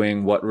rest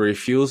doing what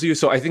refuels you?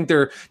 So I think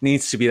there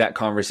needs to be that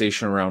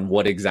conversation around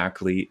what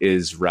exactly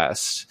is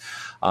rest,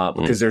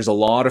 because there's a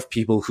lot of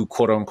people who,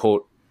 quote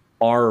unquote,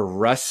 are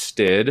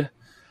rested,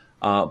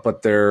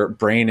 but their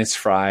brain is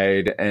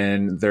fried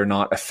and they're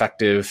not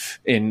effective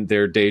in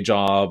their day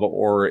job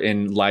or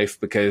in life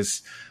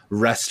because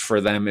rest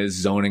for them is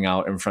zoning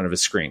out in front of a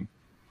screen.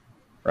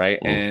 Right.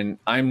 And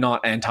I'm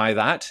not anti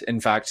that.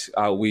 In fact,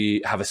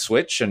 we have a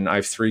Switch and I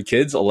have 3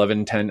 kids,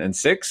 11, 10, and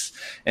 6.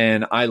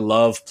 And I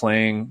love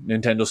playing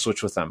Nintendo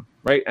Switch with them.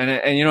 Right.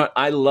 And you know what?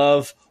 I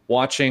love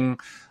watching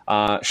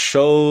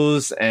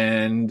shows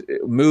and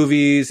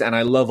movies, and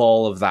I love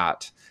all of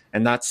that.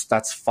 And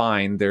that's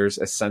fine. There's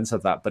a sense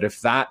of that. But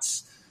if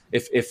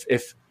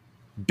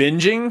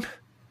binging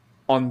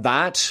on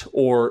that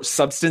or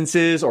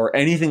substances or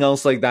anything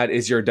else like that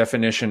is your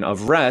definition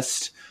of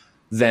rest,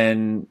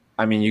 then,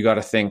 I mean, you got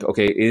to think,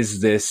 okay,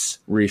 is this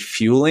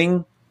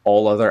refueling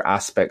all other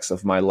aspects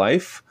of my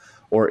life,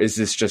 or is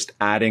this just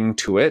adding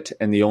to it?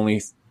 And the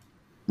only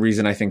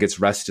reason I think it's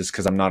rest is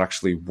because I'm not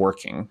actually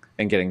working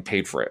and getting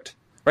paid for it.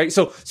 Right.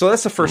 So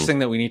that's the first thing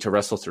that we need to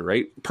wrestle through.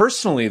 Right.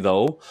 Personally,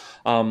 though,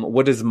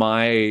 what does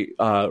my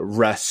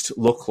rest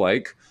look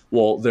like?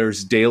 Well,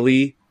 there's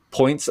daily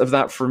points of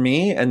that for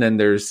me. And then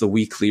there's the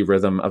weekly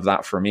rhythm of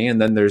that for me.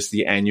 And then there's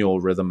the annual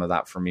rhythm of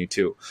that for me,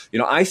 too.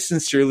 I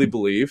sincerely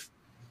believe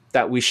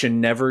that we should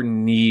never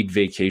need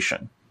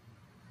vacation.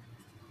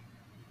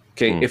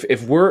 Okay.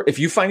 If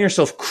you find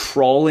yourself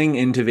crawling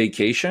into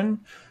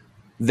vacation,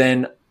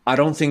 then I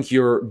don't think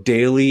you're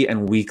daily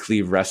and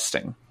weekly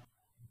resting.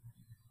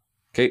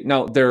 Okay.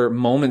 Now, there are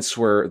moments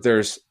where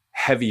there's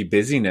heavy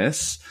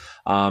busyness,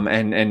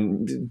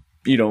 and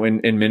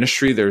in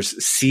ministry,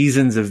 there's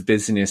seasons of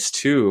busyness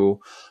too.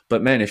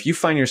 But man, if you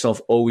find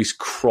yourself always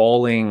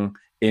crawling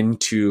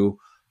into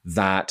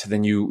that,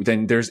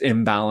 then there's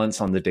imbalance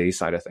on the day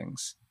side of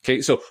things. Okay.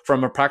 So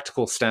from a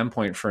practical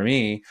standpoint for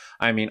me,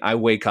 I mean, I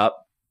wake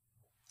up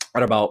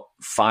at about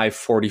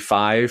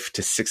 5:45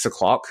 to 6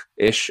 o'clock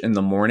ish in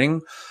the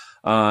morning.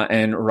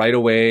 And right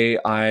away,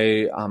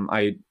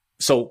 my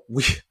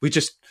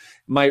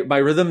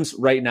rhythms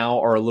right now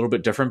are a little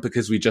bit different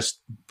because we just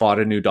bought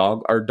a new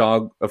dog. Our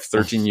dog of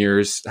 13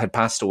 years had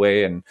passed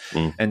away.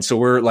 And so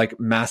we're like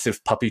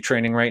massive puppy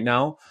training right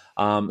now.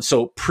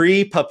 So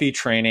pre-puppy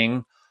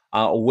training,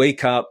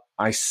 wake up,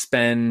 I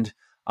spend,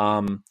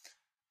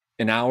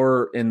 an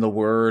hour in the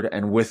Word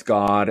and with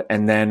God,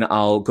 and then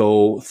I'll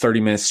go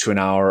 30 minutes to an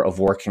hour of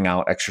working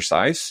out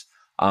exercise.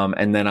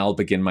 And then I'll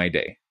begin my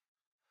day,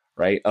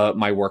 right?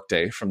 My work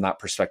day from that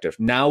perspective.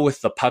 Now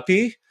with the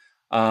puppy,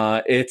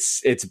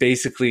 it's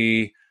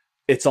basically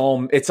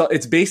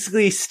it's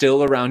basically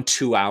still around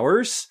 2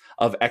 hours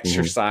of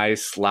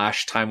exercise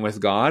 / time with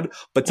God,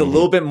 but it's a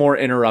little bit more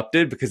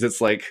interrupted because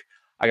it's like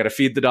I got to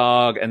feed the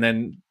dog and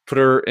then put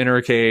her in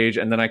her cage,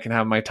 and then I can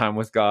have my time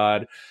with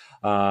God.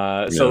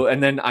 So,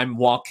 and then I'm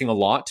walking a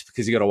lot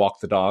because you got to walk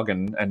the dog,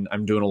 and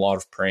I'm doing a lot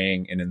of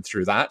praying in and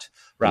through that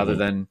rather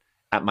than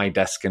at my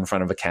desk in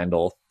front of a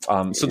candle.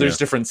 So there's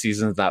different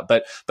seasons of that,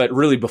 but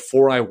really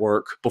before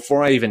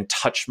I even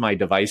touch my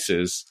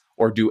devices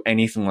or do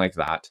anything like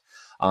that,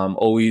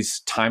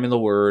 always time in the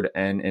Word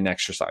and in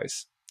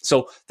exercise.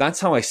 So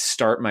that's how I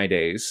start my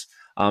days.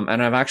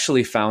 And I've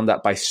actually found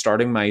that by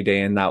starting my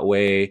day in that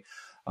way,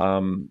 I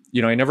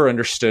never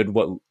understood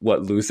what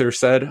Luther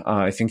said.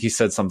 I think he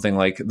said something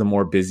like, the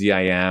more busy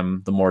I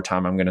am, the more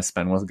time I'm going to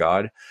spend with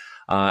God.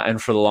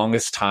 And for the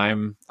longest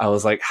time, I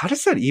was like, how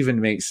does that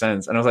even make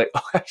sense? And I was like,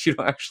 oh,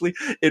 actually,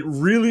 it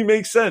really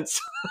makes sense.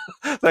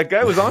 That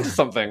guy was onto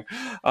something.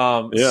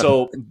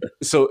 So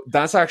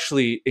that's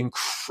actually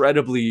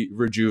incredibly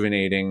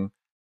rejuvenating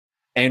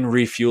and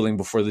refueling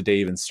before the day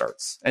even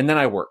starts. And then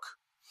I work.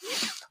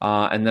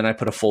 And then I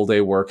put a full day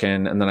work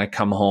in, and then I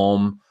come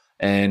home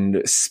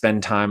and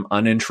spend time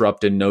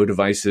uninterrupted, no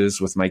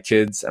devices with my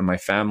kids and my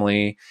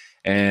family.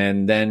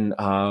 And then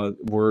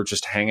we're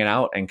just hanging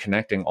out and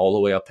connecting all the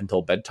way up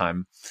until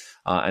bedtime.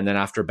 And then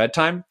after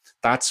bedtime,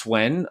 that's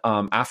when,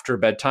 after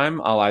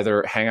bedtime, I'll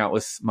either hang out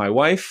with my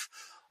wife,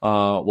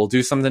 we'll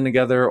do something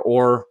together,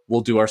 or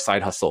we'll do our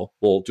side hustle.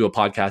 We'll do a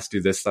podcast,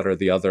 do this, that, or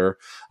the other.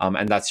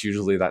 And that's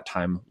usually that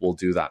time we'll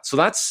do that. So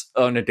that's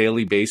on a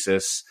daily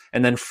basis.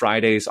 And then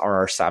Fridays are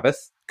our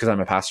Sabbath because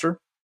I'm a pastor.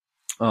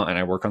 And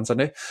I work on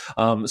Sunday.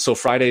 So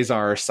Fridays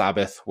are our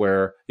Sabbath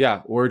where,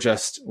 we're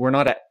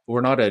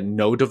not a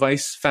no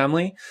device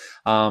family.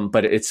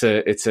 But it's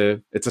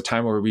a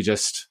time where we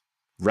just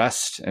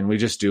rest and we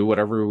just do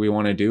whatever we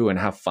want to do and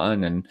have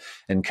fun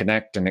and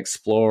connect and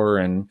explore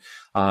and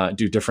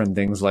do different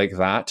things like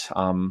that.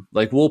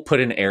 Like we'll put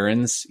in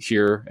errands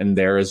here and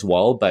there as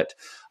well, but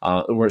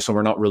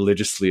we're not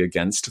religiously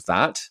against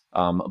that.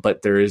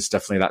 But there is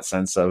definitely that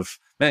sense of,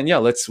 man,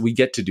 we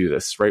get to do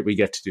this, right? We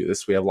get to do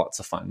this. We have lots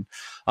of fun.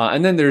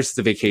 And then there's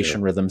the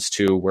vacation rhythms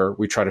too, where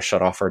we try to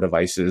shut off our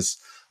devices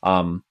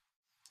from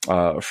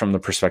the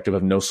perspective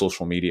of no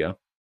social media.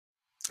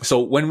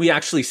 So when we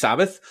actually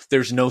Sabbath,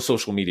 there's no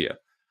social media.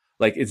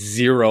 Like it's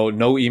zero,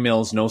 no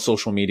emails, no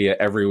social media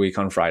every week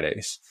on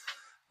Fridays.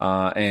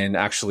 So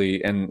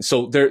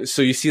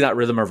you see that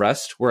rhythm of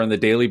rest where on the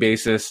daily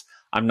basis,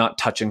 I'm not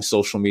touching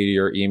social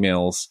media or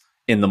emails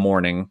in the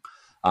morning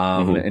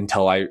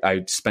until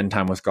I spend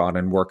time with God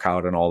and work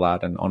out and all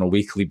that. And on a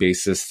weekly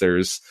basis,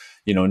 there's,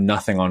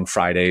 nothing on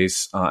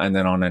Fridays. And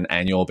then on an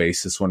annual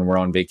basis, when we're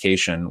on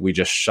vacation, we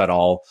just shut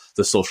all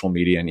the social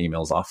media and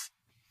emails off.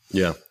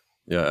 Yeah.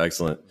 Yeah.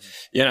 Excellent.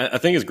 Yeah. I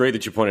think it's great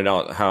that you pointed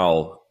out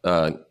how,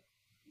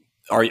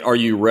 are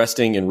you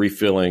resting and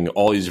refilling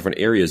all these different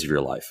areas of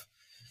your life?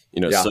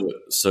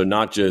 So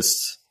not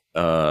just,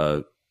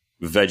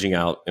 vegging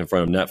out in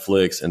front of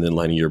Netflix and then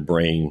letting your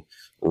brain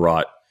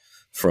rot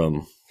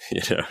from,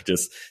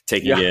 just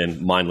taking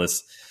in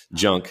mindless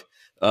junk.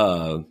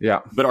 But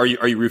are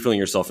you refilling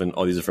yourself in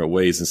all these different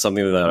ways? And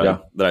something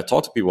that I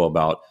talk to people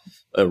about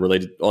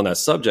related on that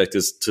subject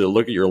is to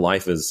look at your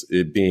life as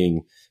it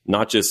being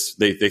not just,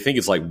 they think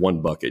it's like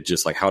one bucket,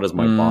 just like, how does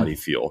my body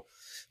feel?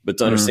 But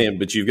to understand,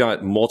 but you've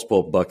got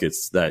multiple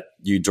buckets that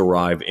you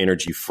derive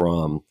energy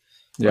from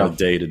on a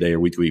day-to-day or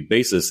week-to-week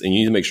basis, and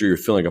you need to make sure you're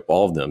filling up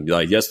all of them.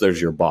 Like, yes,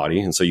 there's your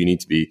body, and so you need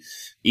to be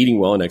eating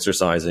well and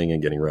exercising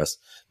and getting rest.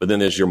 But then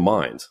there's your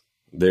mind.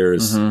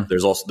 There's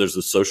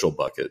the social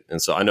bucket, and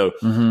so I know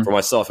for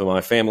myself and my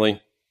family,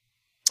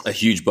 a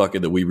huge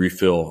bucket that we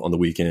refill on the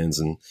weekends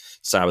and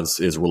Sabbaths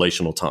is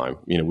relational time.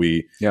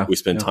 We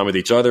spend time with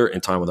each other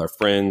and time with our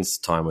friends,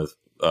 time with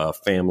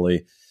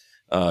family.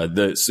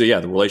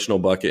 The relational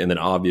bucket, and then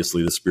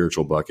obviously the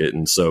spiritual bucket,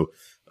 and so.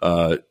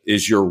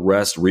 Is your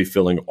rest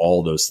refilling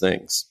all those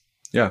things?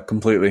 Yeah,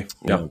 completely.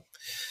 Yeah.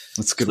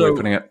 That's a good way of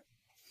putting it.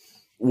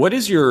 What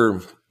is your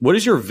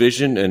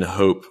vision and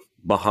hope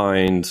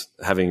behind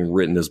having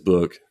written this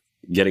book,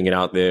 getting it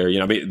out there?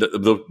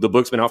 The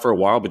book's been out for a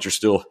while, but you're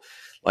still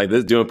like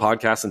this, doing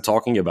podcasts and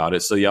talking about it.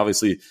 So you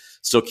obviously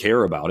still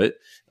care about it,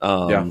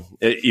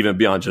 even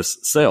beyond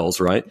just sales,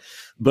 right?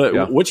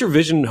 But what's your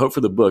vision and hope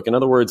for the book? In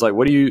other words, like,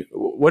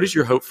 what is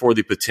your hope for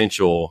the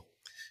potential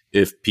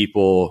if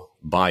people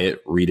buy it,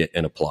 read it,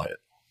 and apply it?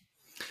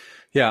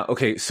 Yeah.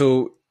 Okay.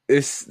 So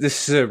this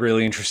is a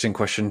really interesting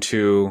question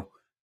too,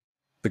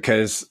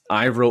 because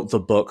I wrote the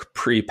book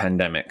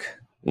pre-pandemic,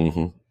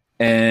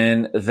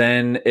 and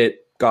then it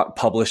got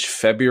published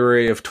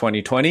February of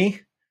 2020,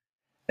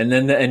 and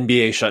then the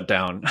NBA shut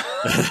down.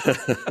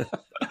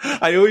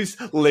 I always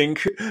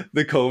link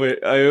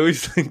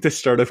the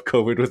start of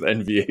COVID with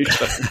NBA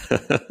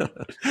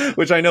shutdown,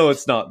 which I know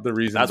it's not the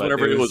reason. That's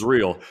whenever it was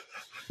real.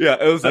 Yeah,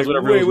 it was like,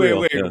 wait,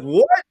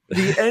 what?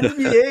 The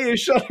NBA is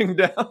shutting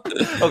down?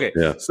 Okay,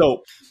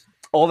 so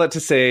all that to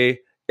say,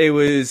 it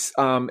was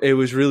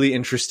really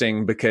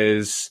interesting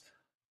because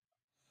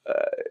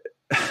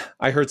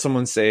I heard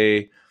someone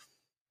say,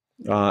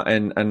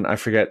 and I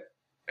forget,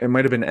 it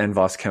might have been Ann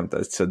Voskamp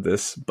that said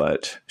this,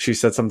 but she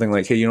said something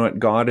like, hey, you know what?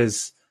 God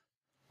has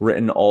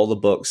written all the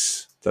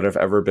books that have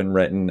ever been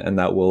written and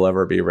that will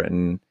ever be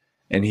written,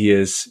 and he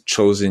has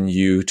chosen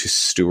you to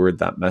steward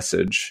that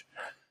message.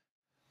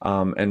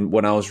 And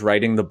when I was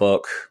writing the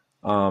book,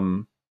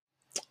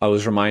 I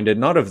was reminded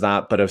not of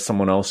that, but of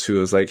someone else who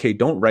was like, hey,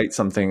 don't write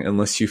something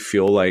unless you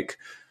feel like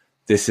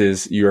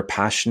you're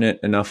passionate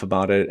enough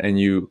about it and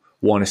you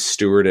want to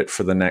steward it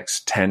for the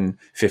next 10,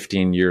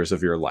 15 years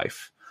of your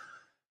life.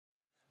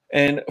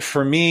 And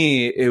for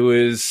me, it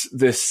was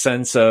this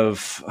sense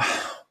of,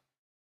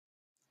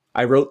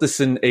 I wrote this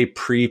in a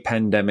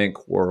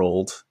pre-pandemic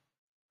world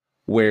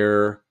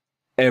where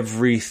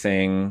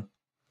everything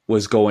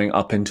was going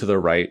up and to the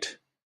right.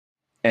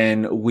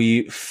 And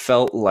we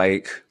felt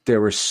like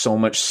there was so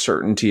much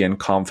certainty and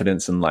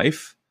confidence in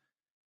life.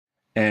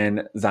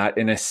 And that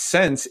in a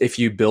sense, if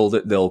you build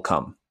it, they'll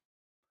come.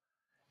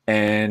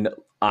 And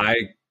I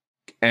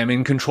am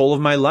in control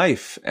of my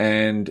life.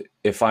 And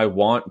if I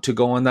want to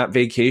go on that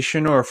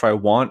vacation, or if I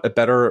want a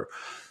better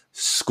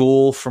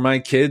school for my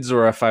kids,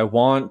 or if I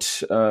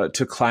want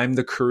to climb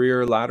the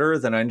career ladder,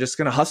 then I'm just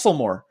going to hustle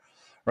more,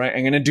 right?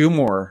 I'm going to do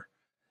more.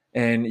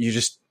 And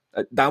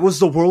that was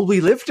the world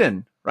we lived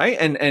in, right?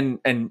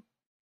 And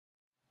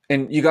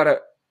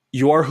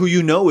you are who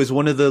you know is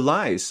one of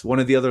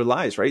the other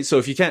lies, right? So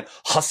if you can't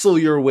hustle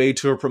your way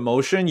to a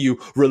promotion, you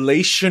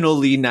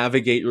relationally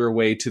navigate your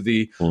way to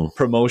the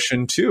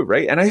promotion too,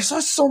 right? And I saw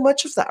so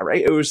much of that,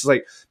 right? It was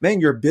like, man,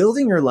 you're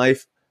building your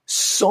life.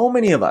 So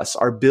many of us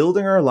are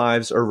building our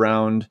lives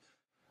around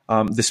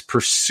this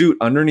pursuit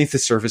underneath the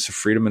surface of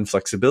freedom and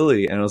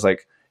flexibility. And I was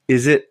like,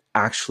 is it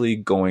actually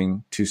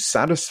going to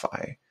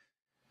satisfy?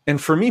 And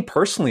for me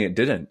personally, it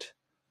didn't,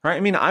 right? I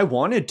mean, I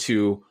wanted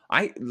to,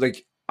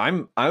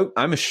 I'm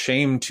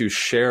ashamed to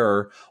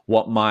share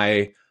what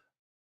my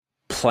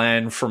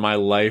plan for my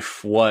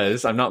life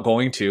was. I'm not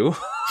going to,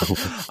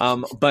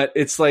 but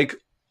it's like,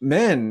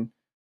 man,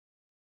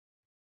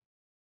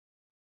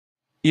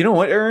 you know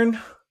what, Aaron?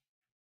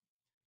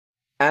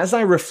 As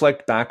I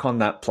reflect back on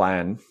that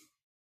plan,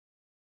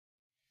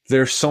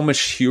 there's so much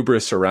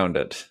hubris around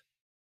it.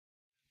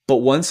 But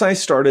once I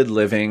started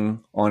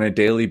living on a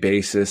daily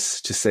basis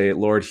to say,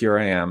 Lord, here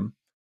I am.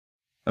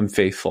 I'm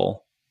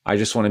faithful. I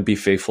just want to be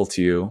faithful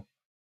to you.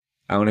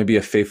 I want to be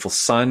a faithful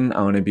son.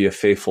 I want to be a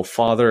faithful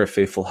father, a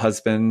faithful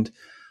husband,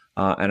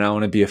 and I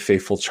want to be a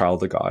faithful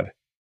child of God.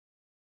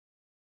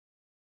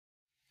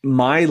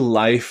 My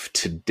life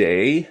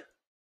today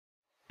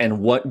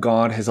and what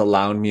God has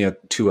allowed me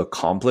to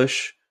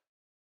accomplish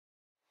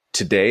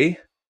today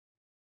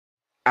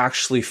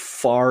actually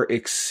far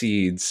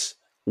exceeds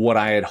what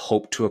I had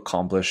hoped to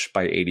accomplish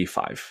by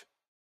 85.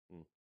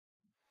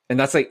 And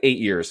that's like 8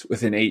 years,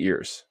 within 8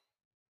 years.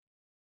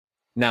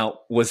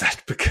 Now, was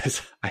that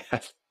because I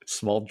had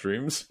small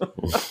dreams?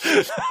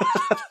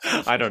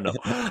 I don't know.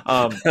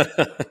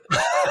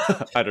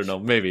 I don't know.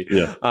 Maybe.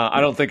 Yeah.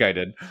 I don't think I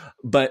did.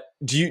 But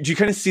do you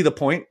kind of see the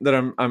point that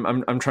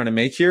I'm trying to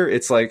make here?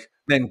 It's like,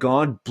 man,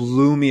 God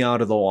blew me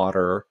out of the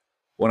water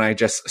when I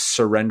just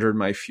surrendered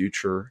my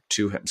future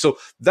to him. So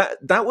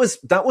that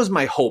was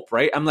my hope,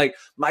 right? I'm like,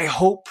 my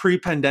hope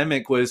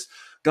pre-pandemic was,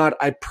 God,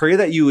 I pray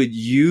that you would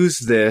use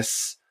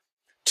this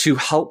to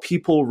help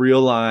people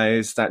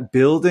realize that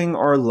building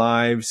our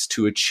lives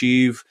to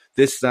achieve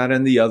this, that,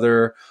 and the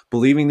other,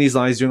 believing these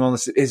lies, doing all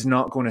this is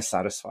not going to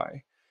satisfy.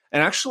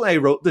 And actually, I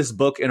wrote this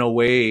book in a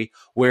way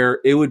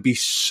where it would be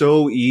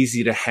so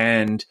easy to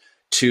hand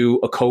to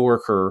a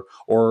coworker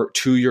or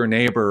to your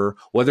neighbor,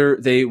 whether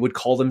they would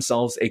call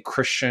themselves a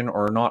Christian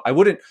or not. I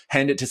wouldn't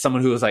hand it to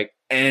someone who was like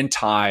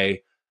anti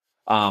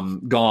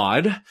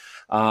God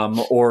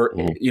or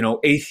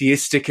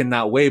atheistic in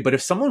that way. But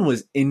if someone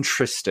was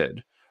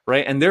interested,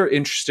 right, and they're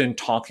interested in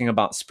talking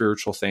about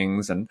spiritual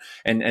things, and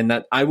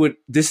that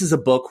this is a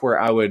book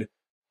where I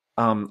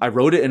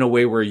wrote it in a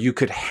way where you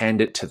could hand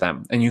it to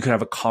them and you could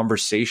have a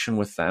conversation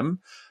with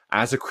them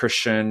as a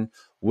Christian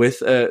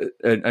with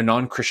a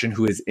non-Christian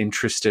who is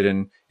interested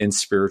in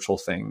spiritual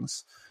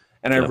things.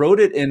 And I wrote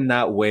it in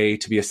that way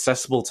to be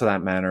accessible to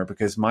that manner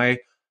because my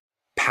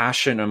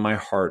passion and my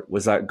heart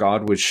was that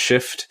God would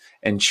shift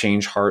and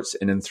change hearts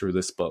in and through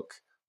this book.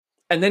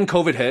 And then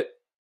COVID hit.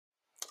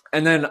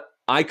 And then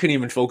I couldn't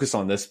even focus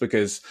on this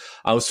because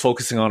I was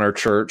focusing on our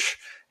church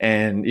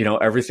and,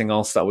 everything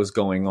else that was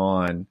going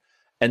on.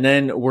 And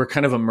then we're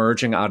kind of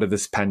emerging out of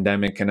this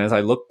pandemic. And as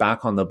I look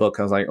back on the book,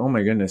 I was like, oh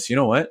my goodness, you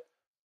know what?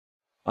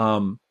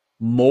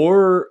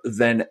 More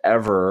than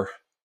ever,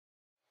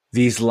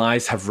 these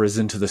lies have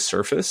risen to the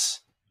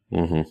surface.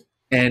 Mm-hmm.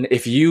 And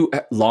if you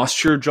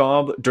lost your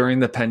job during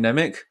the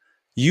pandemic,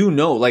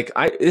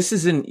 this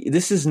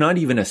is not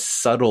even a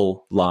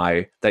subtle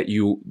lie that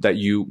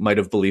you might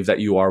have believed that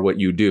you are what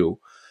you do.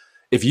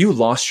 if you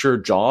lost your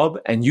job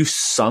and you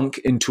sunk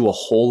into a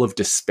hole of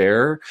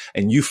despair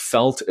and you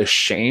felt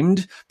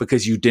ashamed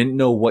because you didn't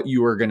know what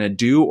you were going to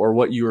do or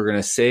what you were going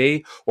to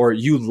say, or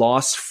you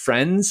lost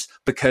friends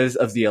because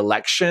of the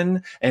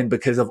election and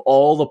because of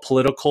all the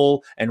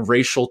political and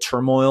racial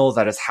turmoil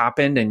that has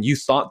happened, and you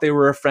thought they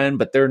were a friend,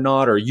 but they're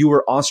not, or you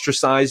were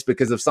ostracized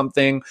because of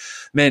something,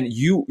 man,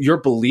 your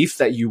belief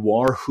that you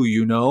are who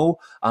you know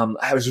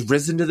has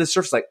risen to the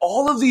surface. Like,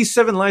 all of these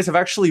 7 lies have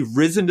actually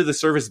risen to the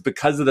surface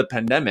because of the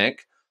pandemic.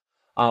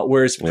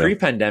 Whereas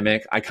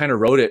pre-pandemic, I kind of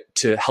wrote it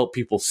to help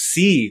people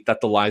see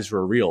that the lies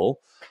were real.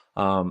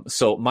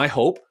 So my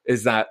hope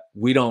is that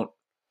we don't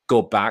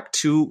go back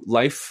to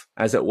life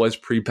as it was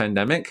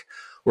pre-pandemic,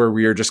 where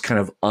we are just kind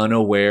of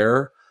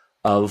unaware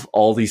of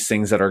all these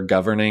things that are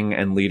governing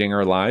and leading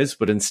our lives,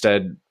 but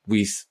instead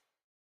we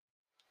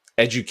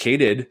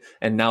educated.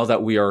 And now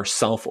that we are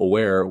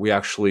self-aware, we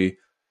actually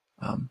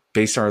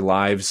base our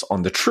lives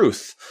on the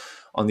truth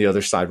on the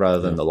other side rather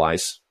than the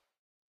lies.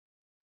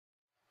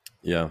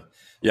 Yeah,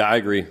 I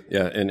agree.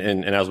 Yeah.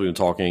 And as we've been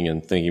talking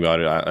and thinking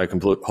about it, I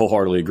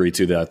wholeheartedly agree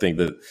to that. I think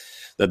that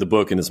the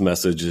book and this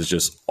message is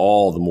just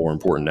all the more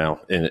important now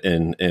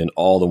and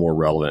all the more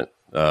relevant,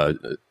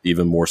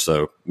 even more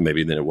so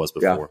maybe than it was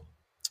before. Yeah.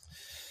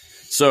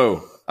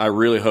 So I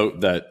really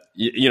hope that,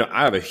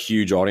 I have a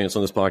huge audience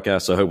on this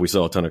podcast, so I hope we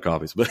sell a ton of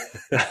copies. But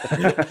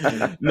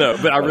no,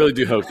 but I really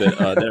do hope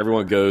that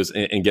everyone goes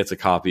and gets a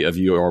copy of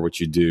You Are What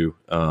You Do,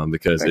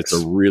 because Thanks. It's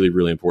a really,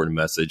 really important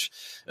message.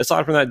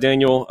 Aside from that,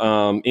 Daniel,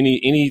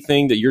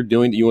 anything that you're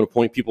doing that you want to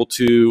point people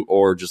to,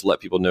 or just let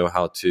people know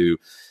how to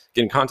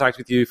get in contact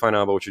with you, find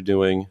out about what you're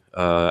doing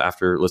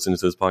after listening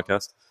to this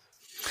podcast?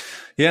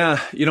 Yeah,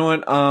 you know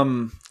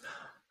what?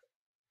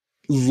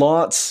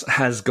 Lots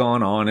has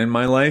gone on in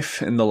my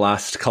life in the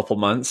last couple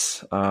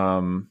months.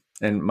 And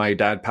my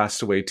dad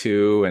passed away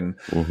too.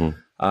 And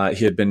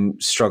he had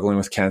been struggling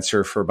with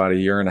cancer for about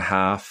 1.5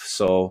 years.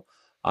 So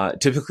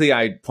typically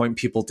I point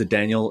people to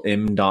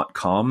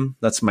danielim.com.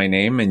 That's my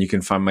name. And you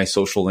can find my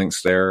social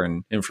links there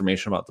and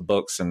information about the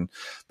books.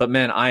 But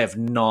man, I have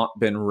not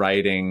been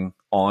writing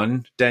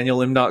on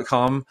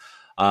danielim.com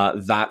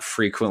that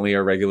frequently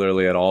or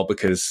regularly at all,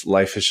 because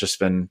life has just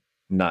been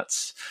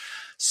nuts.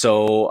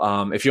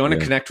 So if you want to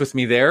connect with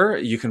me there,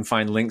 you can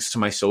find links to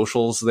my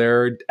socials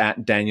there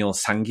at Daniel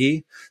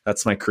Sangi.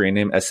 That's my Korean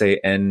name,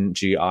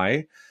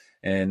 Sangi.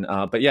 And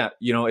but yeah,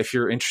 if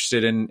you're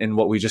interested in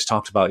what we just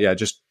talked about,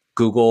 just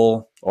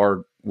Google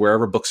or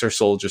wherever books are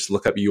sold, just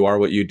look up You Are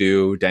What You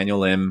Do, Daniel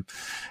Lim,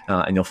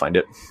 and you'll find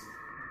it.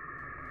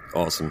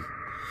 Awesome.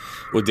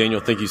 Well, Daniel,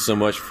 thank you so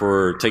much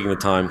for taking the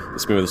time to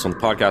spend with us on the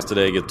podcast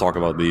today, get to talk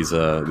about these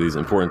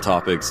important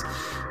topics.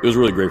 It was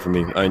really great for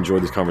me. I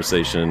enjoyed this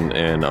conversation,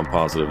 and I'm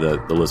positive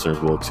that the listeners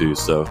will too.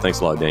 So thanks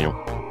a lot, Daniel.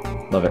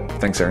 Love it.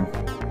 Thanks, Aaron.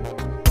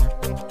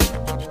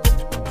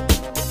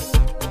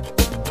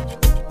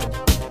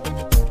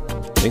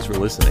 Thanks for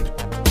listening.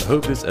 I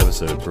hope this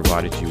episode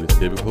provided you with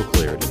biblical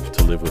clarity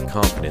to live with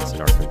confidence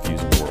in our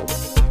confusing world.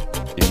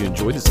 If you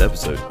enjoyed this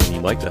episode and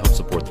you'd like to help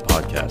support the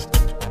podcast,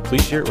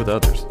 please share it with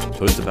others,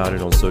 post about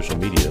it on social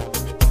media,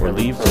 or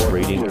leave a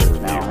rating and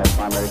review.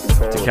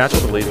 To catch all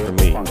the latest from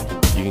me,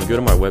 you can go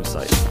to my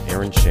website,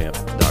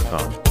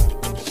 aaronchamp.com.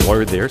 While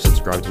you're there,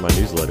 subscribe to my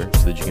newsletter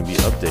so that you can be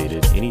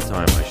updated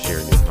anytime I share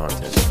new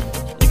content.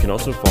 You can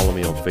also follow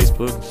me on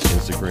Facebook,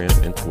 Instagram,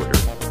 and Twitter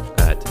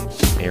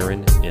at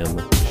Aaron M.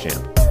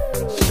 Champ.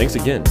 Thanks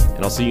again,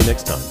 and I'll see you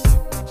next time.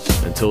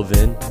 Until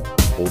then,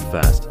 hold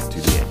fast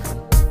to the